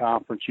be in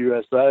Conference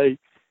USA,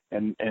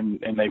 and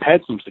they've had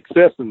some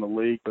success in the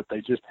league, but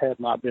they just have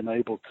not been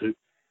able to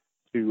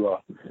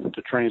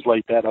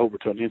translate that over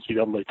to an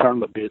NCAA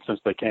tournament bid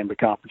since they came to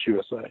Conference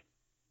USA.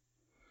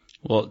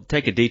 Well,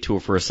 take a detour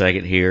for a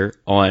second here.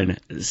 On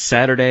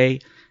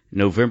Saturday,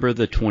 November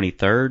the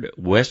 23rd,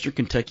 Western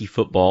Kentucky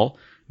football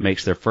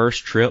makes their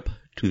first trip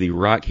to the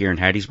Rock here in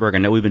Hattiesburg. I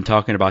know we've been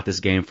talking about this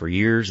game for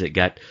years. It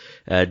got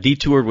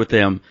detoured with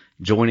them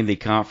joining the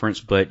conference,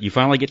 but you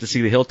finally get to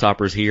see the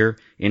Hilltoppers here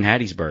in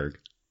Hattiesburg.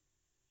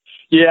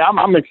 Yeah,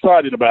 I'm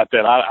excited about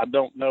that. I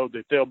don't know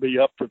that they'll be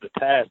up to the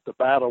task to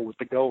battle with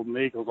the Golden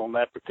Eagles on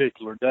that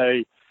particular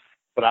day,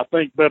 but I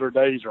think better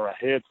days are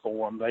ahead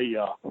for them.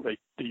 They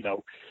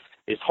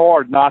it's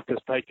hard not to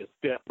take a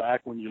step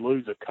back when you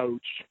lose a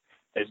coach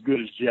as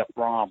good as Jeff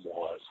Brom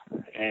was,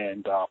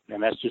 and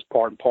that's just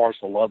part and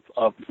parcel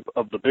of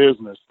the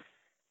business,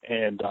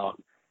 and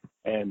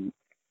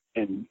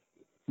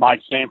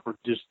Mike Sanford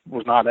just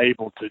was not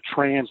able to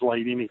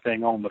translate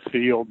anything on the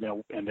field,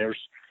 and there's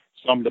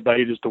some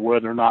debate as to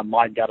whether or not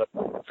Mike got a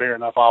fair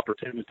enough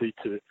opportunity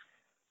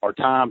or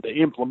time to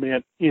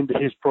implement into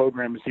his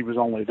program, as he was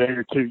only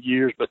there 2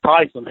 years. But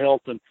Tyson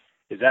Helton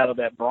is out of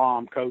that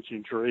Brom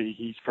coaching tree.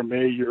 He's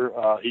familiar.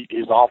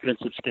 His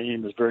offensive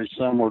scheme is very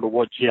similar to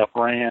what Jeff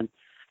ran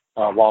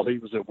while he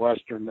was at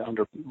Western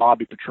under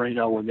Bobby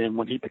Petrino, and then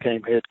when he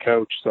became head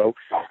coach. So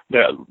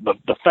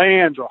the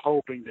fans are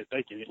hoping that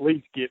they can at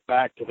least get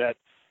back to that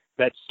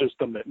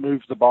system that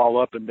moves the ball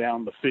up and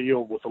down the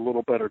field with a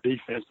little better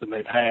defense than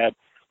they've had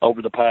over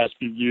the past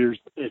few years.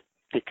 It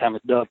kind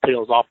of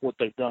dovetails off what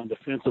they've done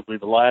defensively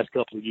the last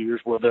couple of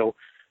years, where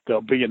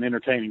they'll be an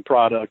entertaining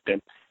product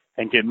and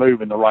can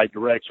move in the right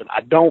direction.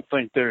 I don't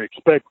think they're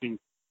expecting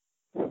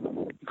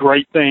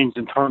great things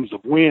in terms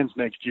of wins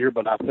next year,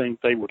 but I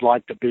think they would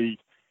like to be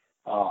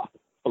a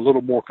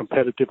little more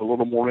competitive, a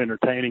little more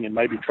entertaining, and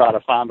maybe try to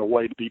find a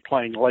way to be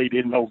playing late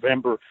in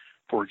November,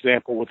 for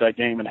example, with that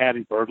game in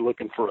Hattiesburg,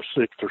 looking for a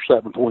 6th or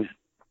 7th win.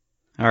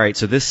 All right,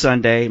 so this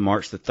Sunday,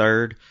 March the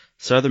 3rd,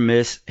 Southern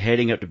Miss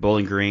heading up to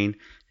Bowling Green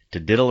to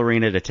Diddle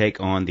Arena to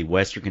take on the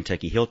Western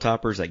Kentucky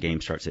Hilltoppers. That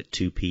game starts at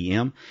 2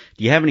 p.m.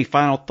 Do you have any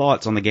final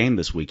thoughts on the game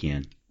this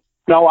weekend?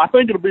 No, I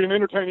think it'll be an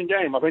entertaining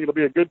game. I think it'll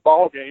be a good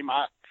ball game.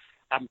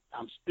 I'm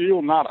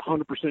still not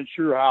 100%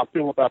 sure how I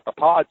feel about the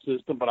pod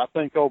system, but I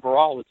think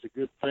overall it's a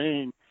good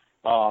thing.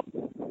 Of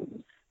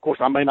course,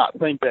 I may not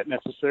think that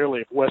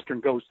necessarily if Western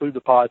goes through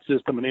the pod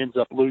system and ends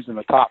up losing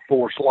the top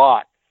 4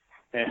 slot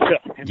and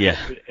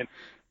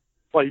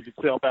plays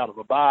itself out of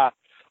a bye.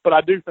 But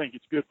I do think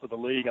it's good for the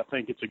league. I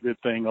think it's a good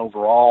thing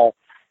overall,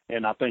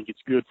 and I think it's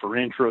good for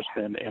interest,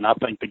 and I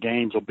think the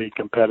games will be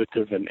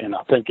competitive, and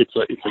I think it's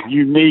a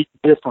unique,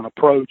 different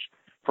approach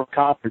from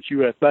Conference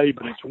USA,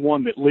 but it's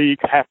one that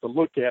leagues have to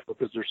look at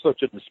because there's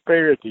such a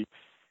disparity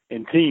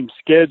in team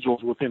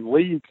schedules within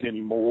leagues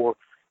anymore,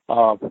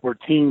 where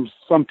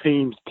some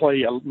teams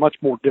play a much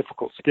more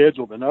difficult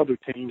schedule than other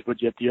teams,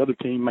 but yet the other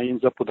team may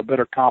end up with a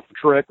better conference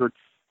record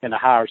and a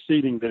higher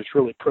seeding that's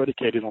really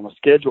predicated on a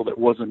schedule that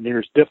wasn't near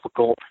as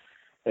difficult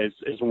as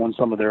when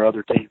some of their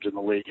other teams in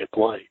the league had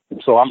played.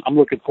 So I'm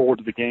looking forward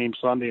to the game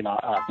Sunday, and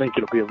I think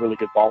it'll be a really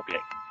good ball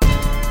game.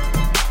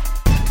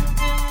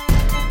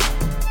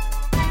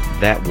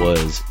 That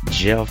was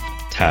Jeff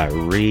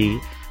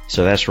Tyree.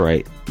 So that's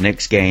right.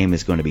 Next game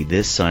is going to be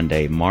this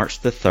Sunday,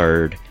 March the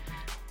 3rd,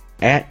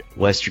 at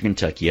Western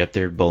Kentucky, up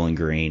there at Bowling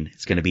Green.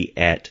 It's going to be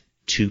at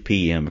 2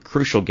 p.m., a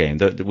crucial game.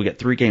 We got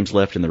 3 games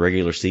left in the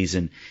regular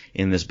season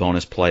in this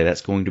bonus play.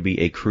 That's going to be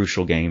a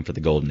crucial game for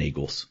the Golden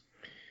Eagles.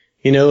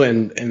 You know,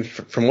 and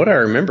from what I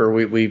remember,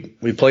 we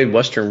played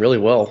Western really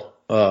well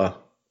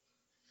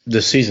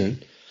this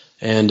season,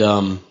 and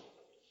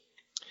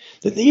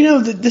you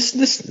know,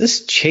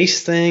 this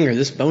chase thing or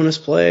this bonus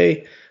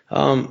play,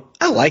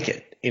 I like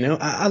it. You know,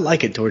 I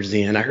like it towards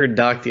the end. I heard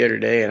Doc the other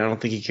day, and I don't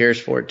think he cares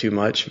for it too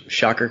much.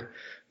 Shocker,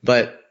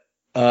 but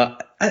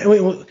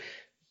do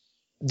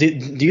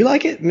you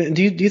like it?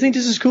 Do you think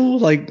this is cool?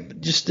 Like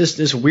just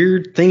this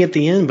weird thing at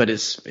the end, but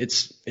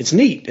it's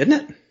neat, isn't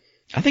it?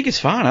 I think it's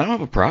fine. I don't have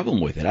a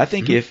problem with it. I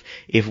think if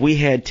we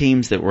had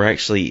teams that were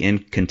actually in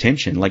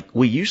contention, like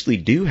we usually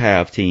do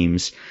have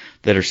teams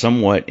that are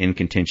somewhat in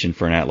contention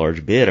for an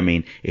at-large bid. I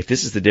mean, if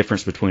this is the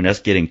difference between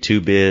us getting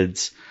 2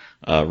 bids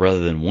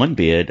rather than 1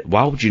 bid,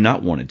 why would you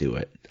not want to do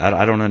it?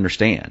 I don't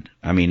understand.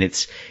 I mean,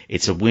 it's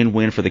a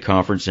win-win for the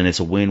conference, and it's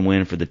a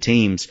win-win for the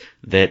teams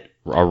that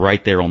are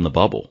right there on the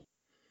bubble.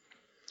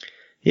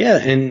 Yeah,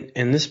 and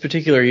this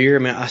particular year, I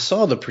mean, I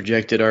saw the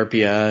projected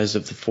RPIs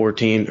of the 4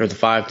 teams or the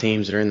 5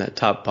 teams that are in that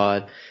top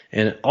pod,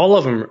 and all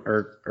of them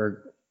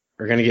are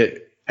going to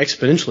get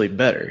exponentially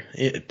better.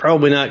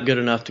 Probably not good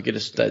enough to get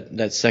us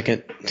that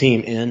second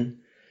team in,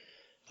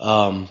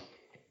 but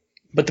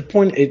the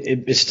point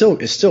it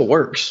still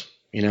works.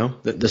 You know,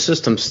 the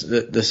system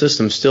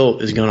still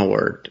is going to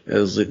work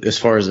as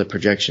far as the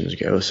projections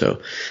go.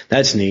 So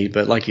that's neat.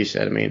 But like you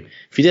said, I mean,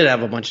 if you did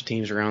have a bunch of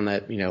teams around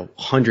that,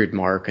 100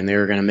 mark and they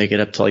were going to make it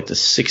up to like the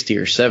 60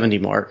 or 70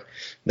 mark,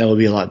 that would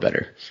be a lot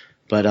better.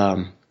 But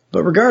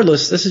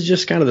regardless, this is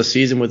just kind of the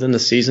season within the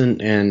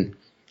season. And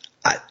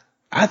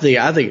I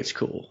think it's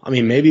cool. I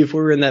mean, maybe if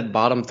we were in that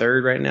bottom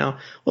third right now,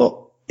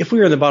 well, if we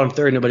were in the bottom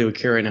third, nobody would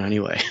care right now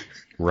anyway.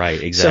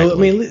 Right, exactly. So, I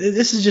mean,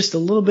 this is just a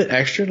little bit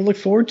extra to look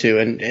forward to,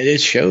 and it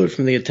showed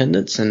from the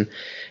attendance, and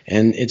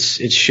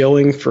it's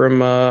showing from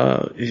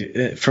the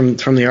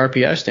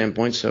RPI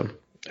standpoint. So,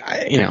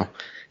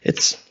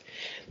 it's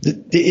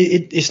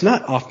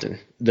not often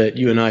that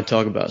you and I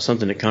talk about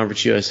something that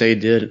Conference USA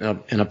did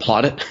and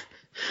applaud it,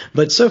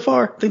 but so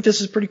far, I think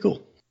this is pretty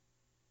cool.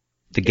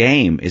 The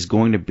game is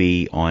going to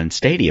be on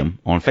Stadium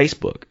on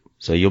Facebook,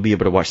 so you'll be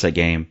able to watch that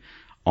game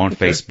on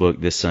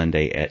Facebook this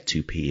Sunday at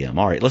 2 p.m.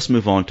 All right, let's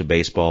move on to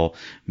baseball.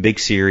 Big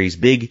series,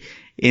 big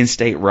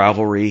in-state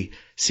rivalry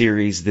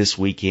series this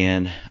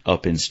weekend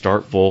up in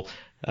Starkville.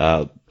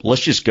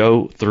 Let's just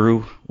go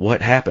through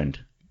what happened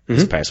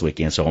this past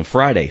weekend. So on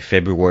Friday,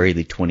 February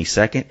the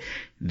 22nd,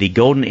 the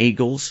Golden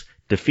Eagles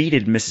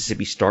defeated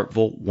Mississippi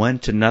Starkville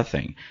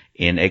 1-0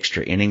 in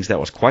extra innings. That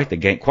was quite the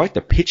game, quite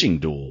the pitching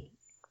duel.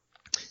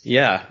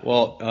 Yeah,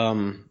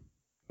 well,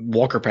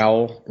 Walker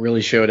Powell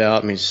really showed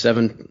out. I mean,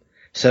 7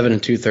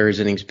 2/3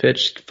 innings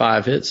pitched,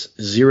 5 hits,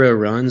 0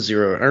 runs,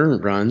 0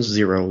 earned runs,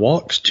 0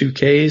 walks, 2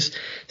 Ks,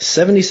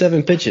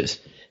 77 pitches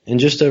in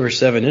just over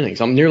 7 innings.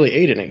 Nearly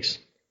 8 innings.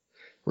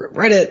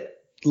 Right at,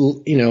 I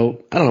don't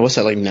know, what's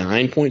that, like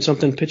 9 point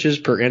something pitches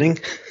per inning?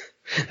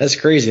 That's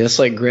crazy. That's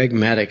like Greg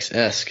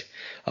Maddux-esque.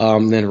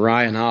 Then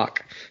Ryan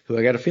Ock, who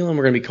I got a feeling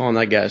we're going to be calling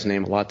that guy's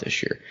name a lot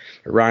this year.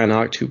 But Ryan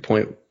Ock, 2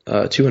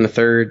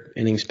 1/3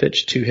 innings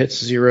pitched, 2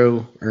 hits,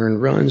 0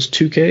 earned runs,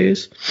 2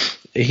 Ks.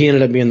 He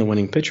ended up being the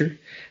winning pitcher.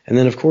 And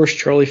then, of course,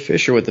 Charlie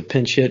Fisher with the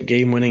pinch hit,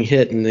 game-winning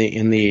hit in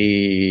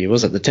the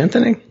was it the 10th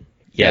inning?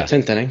 Yeah,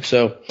 10th inning.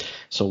 So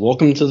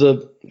welcome to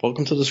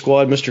the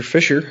squad, Mr.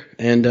 Fisher.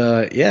 And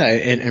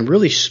and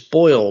really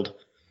spoiled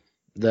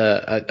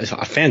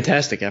a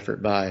fantastic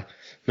effort by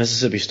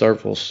Mississippi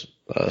Starkville's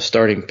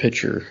starting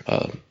pitcher,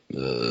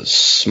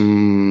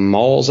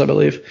 Smalls, I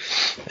believe.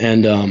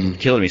 And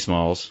killing me,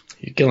 Smalls.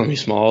 You're killing me,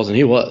 Smalls, and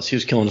he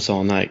was killing us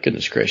all night.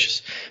 Goodness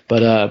gracious!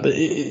 But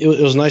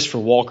it was nice for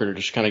Walker to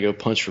just kind of go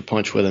punch for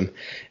punch with him,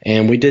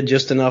 and we did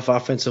just enough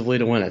offensively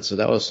to win it. So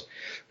that was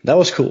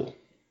cool.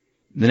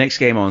 The next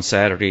game on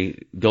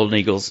Saturday, Golden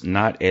Eagles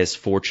not as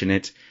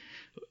fortunate.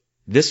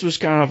 This was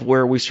kind of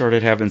where we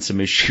started having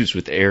some issues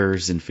with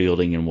errors in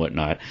fielding and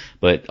whatnot.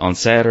 But on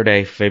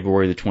Saturday,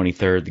 February the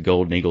 23rd, the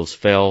Golden Eagles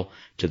fell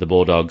to the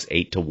Bulldogs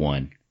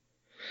 8-1.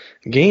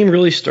 Game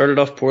really started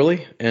off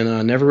poorly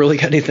and never really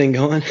got anything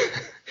going.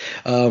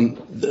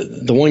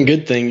 The one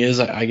good thing is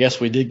I guess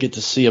we did get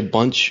to see a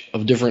bunch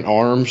of different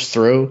arms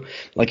throw.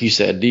 Like you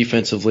said,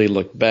 defensively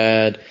looked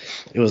bad.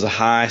 It was a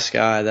high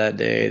sky that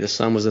day. The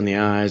sun was in the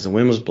eyes. The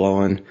wind was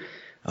blowing.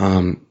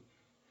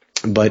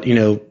 but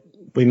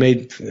we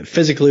made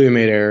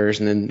errors,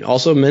 and then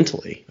also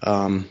mentally.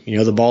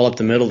 The ball up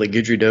the middle that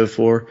Guidry dove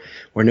for,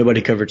 where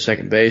nobody covered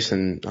second base,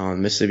 and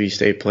Mississippi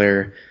State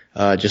player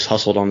just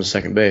hustled on the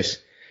second base.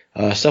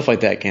 Stuff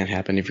like that can't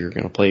happen if you're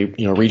going to play,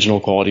 regional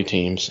quality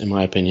teams, in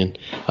my opinion.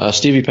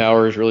 Stevie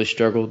Powers really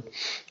struggled,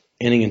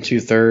 inning and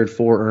 2/3,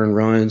 4 earned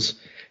runs.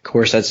 Of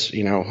course, that's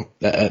probably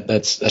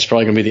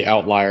going to be the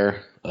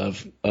outlier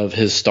of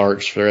his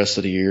starts for the rest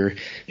of the year.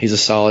 He's a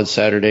solid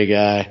Saturday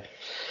guy.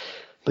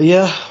 But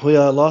yeah, we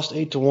lost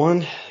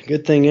 8-1.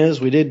 Good thing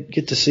is we did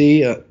get to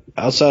see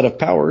outside of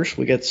Powers,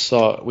 we got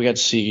to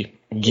see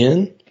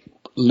Ginn,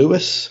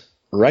 Lewis,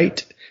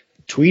 Wright,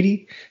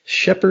 Tweedy,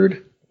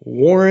 Shepard,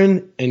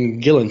 Warren,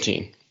 and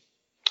Gillantine.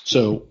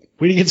 So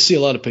we did get to see a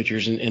lot of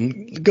pitchers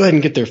and go ahead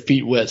and get their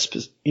feet wet,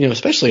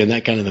 especially in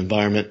that kind of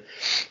environment.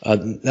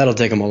 That'll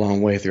take them a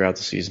long way throughout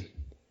the season.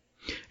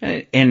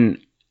 And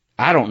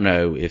I don't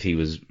know if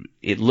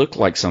it looked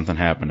like something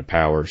happened to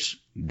Powers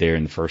there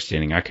in the first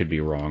inning. I could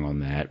be wrong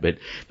on that, but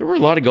there were a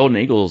lot of Golden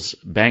Eagles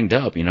banged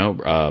up.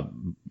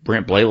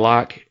 Brent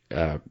Blaylock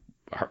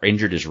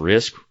injured his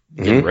wrist,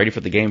 getting ready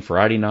for the game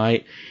Friday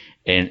night,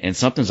 and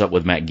something's up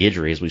with Matt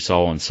Guidry, as we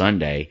saw on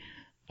Sunday.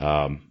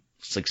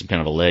 It's like some kind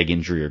of a leg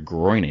injury or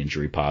groin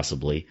injury,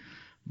 possibly.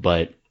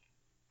 But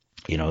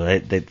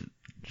they've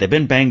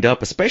been banged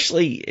up,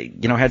 especially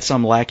had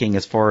some lacking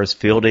as far as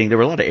fielding. There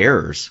were a lot of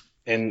errors,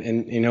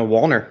 and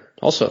Wallner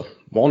also.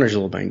 Wallner's a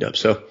little banged up,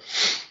 so.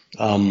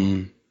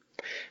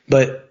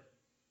 But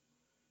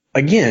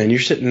again, you're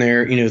sitting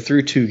there,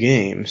 through 2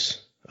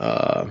 games,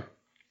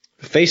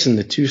 facing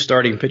the 2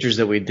 starting pitchers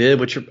that we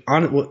did, which are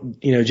on,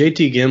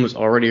 JT Ginn was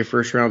already a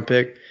first round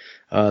pick.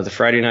 The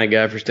Friday night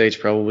guy for State's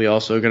probably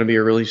also going to be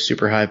a really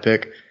super high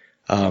pick.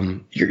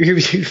 You're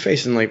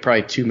facing like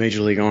probably 2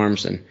 major league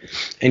arms, and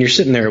you're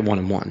sitting there at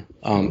 1-1.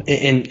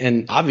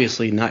 And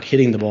obviously not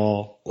hitting the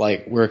ball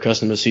like we're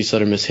accustomed to see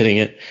Southern Miss hitting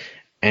it,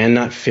 and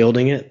not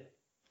fielding it,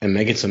 and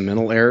making some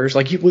mental errors.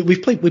 Like we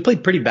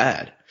played pretty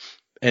bad,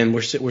 and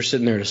we're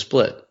sitting there to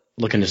split,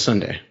 looking to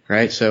Sunday,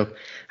 right? So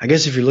I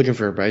guess if you're looking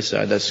for a bright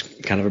side, that's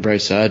kind of a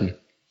bright side.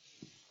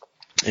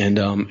 And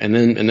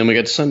then we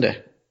got to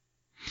Sunday.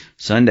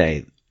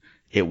 Sunday,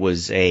 it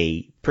was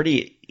a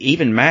pretty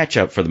even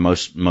matchup for the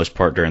most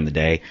part during the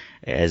day,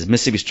 as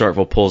Mississippi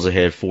Starkville pulls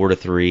ahead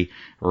 4-3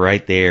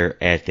 right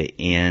there at the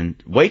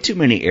end. Way too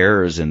many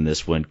errors in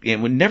this one,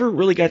 and we never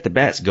really got the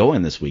bats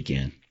going this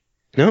weekend.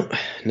 No,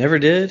 never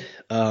did.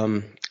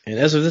 And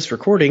as of this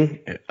recording,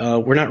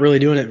 we're not really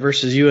doing it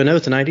versus UNO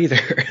tonight either.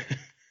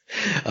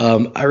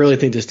 I really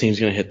think this team's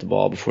going to hit the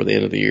ball before the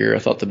end of the year. I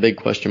thought the big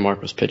question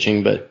mark was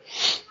pitching, we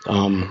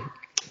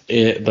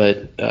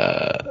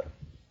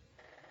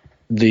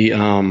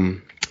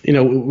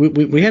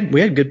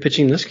had good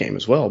pitching in this game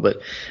as well,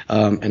 but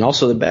and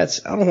also the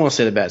bats. I don't want to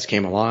say the bats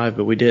came alive,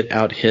 but we did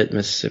out hit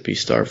Mississippi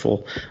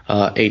Starkville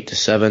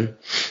 8-7.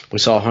 We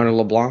saw Hunter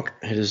LeBlanc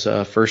hit his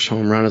first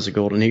home run as a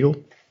Golden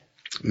Eagle.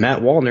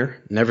 Matt Wallner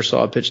never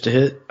saw a pitch to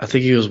hit. I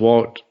think he was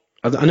walked.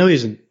 I know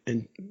he's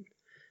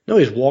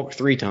walked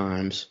 3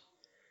 times.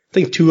 I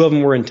think 2 of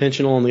them were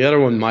intentional, and the other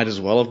one might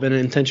as well have been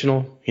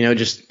intentional.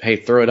 Just hey,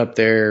 throw it up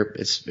there.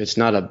 It's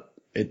not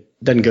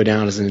it doesn't go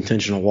down as an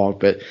intentional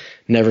walk, but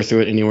never threw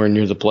it anywhere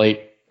near the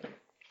plate.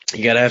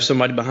 You got to have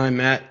somebody behind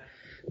Matt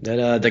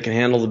that can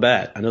handle the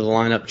bat. I know the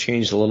lineup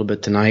changed a little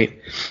bit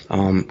tonight.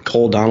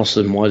 Cole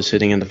Donaldson was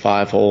hitting in the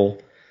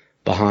 5-hole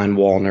behind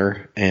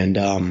Wallner,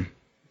 and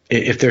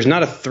if there's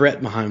not a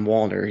threat behind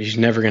Wallner, he's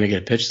never going to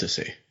get a pitch to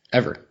see,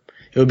 ever.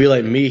 It would be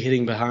like me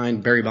hitting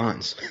behind Barry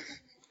Bonds.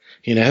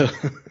 They're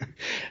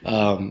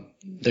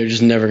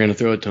just never going to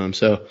throw it to him.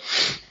 So,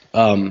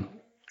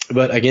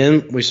 but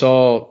again, we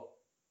saw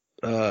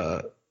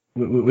a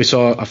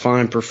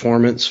fine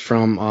performance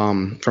from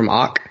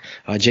Ock.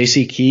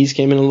 J.C. Keys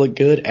came in and looked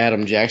good.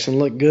 Adam Jackson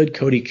looked good.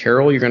 Cody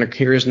Carroll, you're going to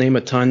hear his name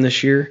a ton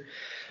this year.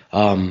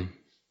 So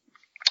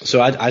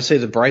I'd say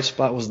the bright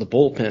spot was the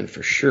bullpen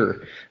for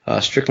sure.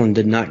 Strickland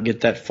did not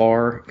get that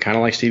far, kind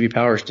of like Stevie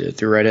Powers did,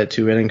 threw right at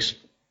 2 innings.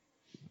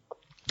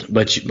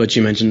 But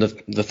you mentioned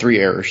the 3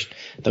 errors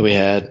that we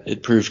had.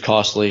 It proved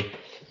costly.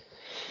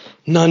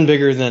 None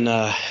bigger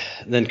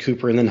than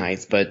Cooper in the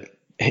 9th, but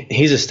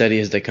he's as steady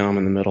as they come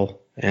in the middle,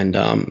 and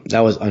that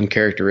was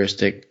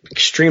uncharacteristic,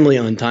 extremely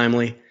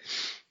untimely.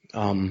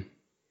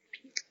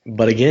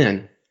 But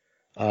again,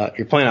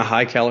 you're playing a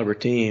high caliber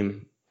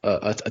team,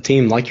 a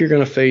team like you're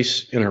going to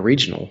face in a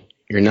regional.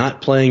 You're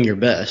not playing your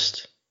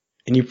best,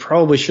 and you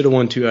probably should have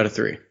won 2 out of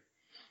 3.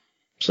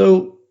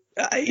 So,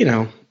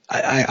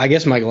 I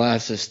guess my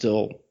glass is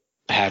still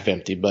half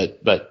empty,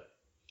 but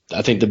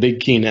I think the big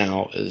key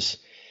now is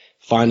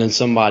finding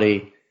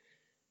somebody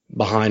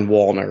behind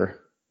Wallner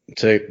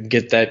to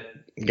get that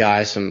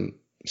guy some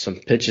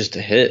pitches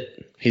to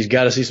hit. He's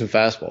got to see some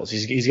fastballs.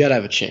 He's got to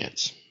have a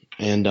chance,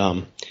 and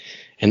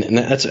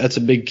that's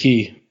a big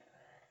key,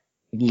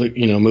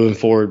 moving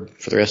forward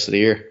for the rest of the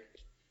year.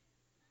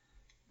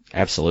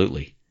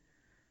 Absolutely.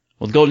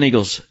 Well, the Golden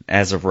Eagles,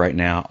 as of right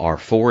now, are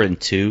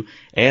 4-2.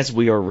 As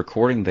we are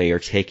recording, they are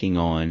taking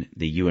on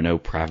the UNO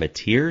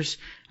Privateers.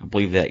 I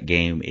believe that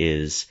game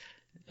is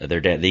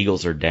the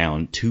Eagles are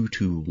down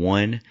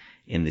 2-1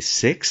 in the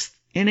 6th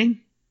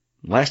inning.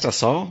 Last I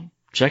saw,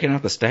 checking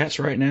out the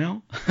stats right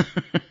now.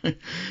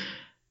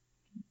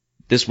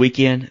 This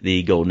weekend,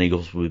 the Golden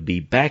Eagles would be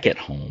back at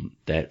home.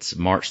 That's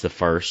March the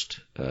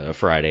 1st,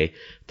 Friday,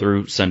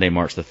 through Sunday,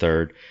 March the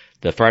 3rd.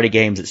 The Friday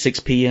game's at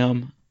 6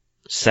 p.m.,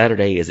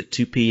 Saturday is at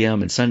 2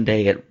 p.m., and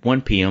Sunday at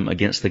 1 p.m.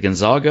 against the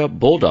Gonzaga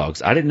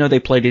Bulldogs. I didn't know they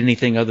played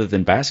anything other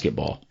than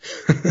basketball.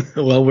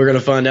 Well, we're going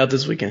to find out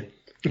this weekend.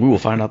 We will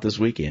find out this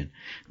weekend.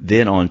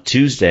 Then on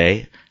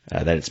Tuesday,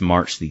 that it's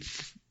March the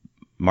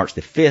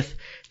 5th,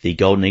 the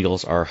Golden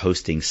Eagles are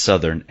hosting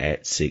Southern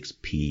at 6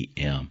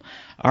 p.m.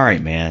 All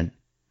right, man.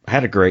 I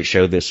had a great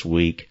show this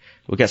week.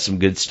 We got some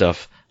good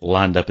stuff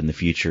lined up in the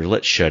future.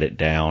 Let's shut it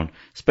down.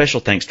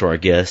 Special thanks to our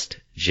guest,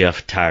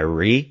 Jeff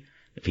Tyree.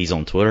 If he's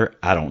on Twitter,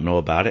 I don't know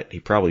about it.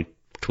 He probably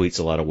tweets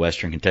a lot of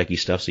Western Kentucky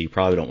stuff, so you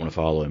probably don't want to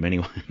follow him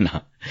anyway.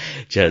 No,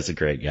 Jeff's a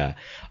great guy.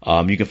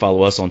 You can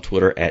follow us on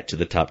Twitter at To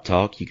The Top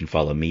Talk. You can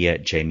follow me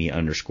at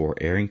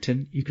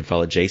Jamie_Arrington. You can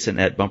follow Jason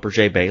at Bumper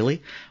J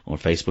Bailey on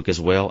Facebook as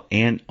well,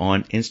 and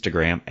on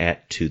Instagram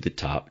at To The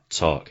Top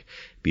Talk.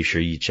 Be sure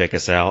you check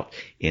us out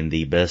in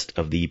the Best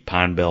of the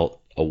Pine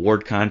Belt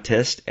Award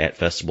Contest at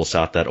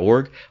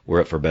festivalsouth.org.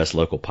 We're up for Best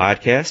Local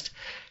Podcast.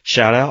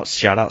 Shout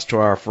outs to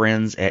our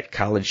friends at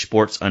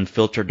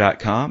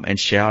collegesportsunfiltered.com, and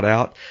shout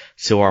out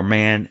to our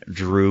man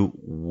Drew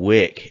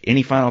Wick.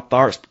 Any final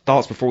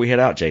thoughts before we head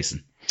out,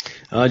 Jason?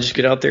 Just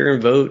get out there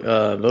and vote.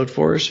 Vote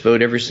for us.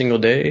 Vote every single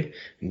day.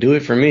 Do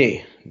it for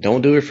me.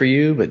 Don't do it for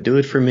you, but do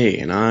it for me,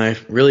 and I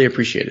really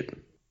appreciate it.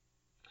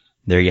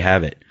 There you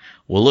have it.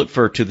 We'll look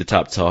for To The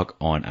Top Talk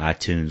on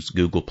iTunes,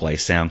 Google Play,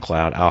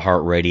 SoundCloud,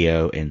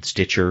 iHeartRadio, and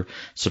Stitcher.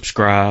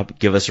 Subscribe,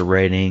 give us a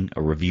rating,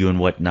 a review, and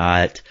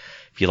whatnot.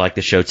 If you like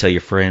the show, tell your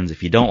friends.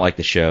 If you don't like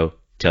the show,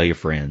 tell your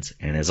friends.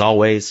 And as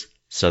always,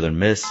 Southern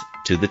Miss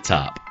to the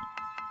top.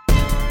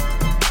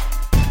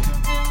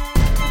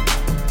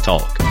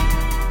 Talk.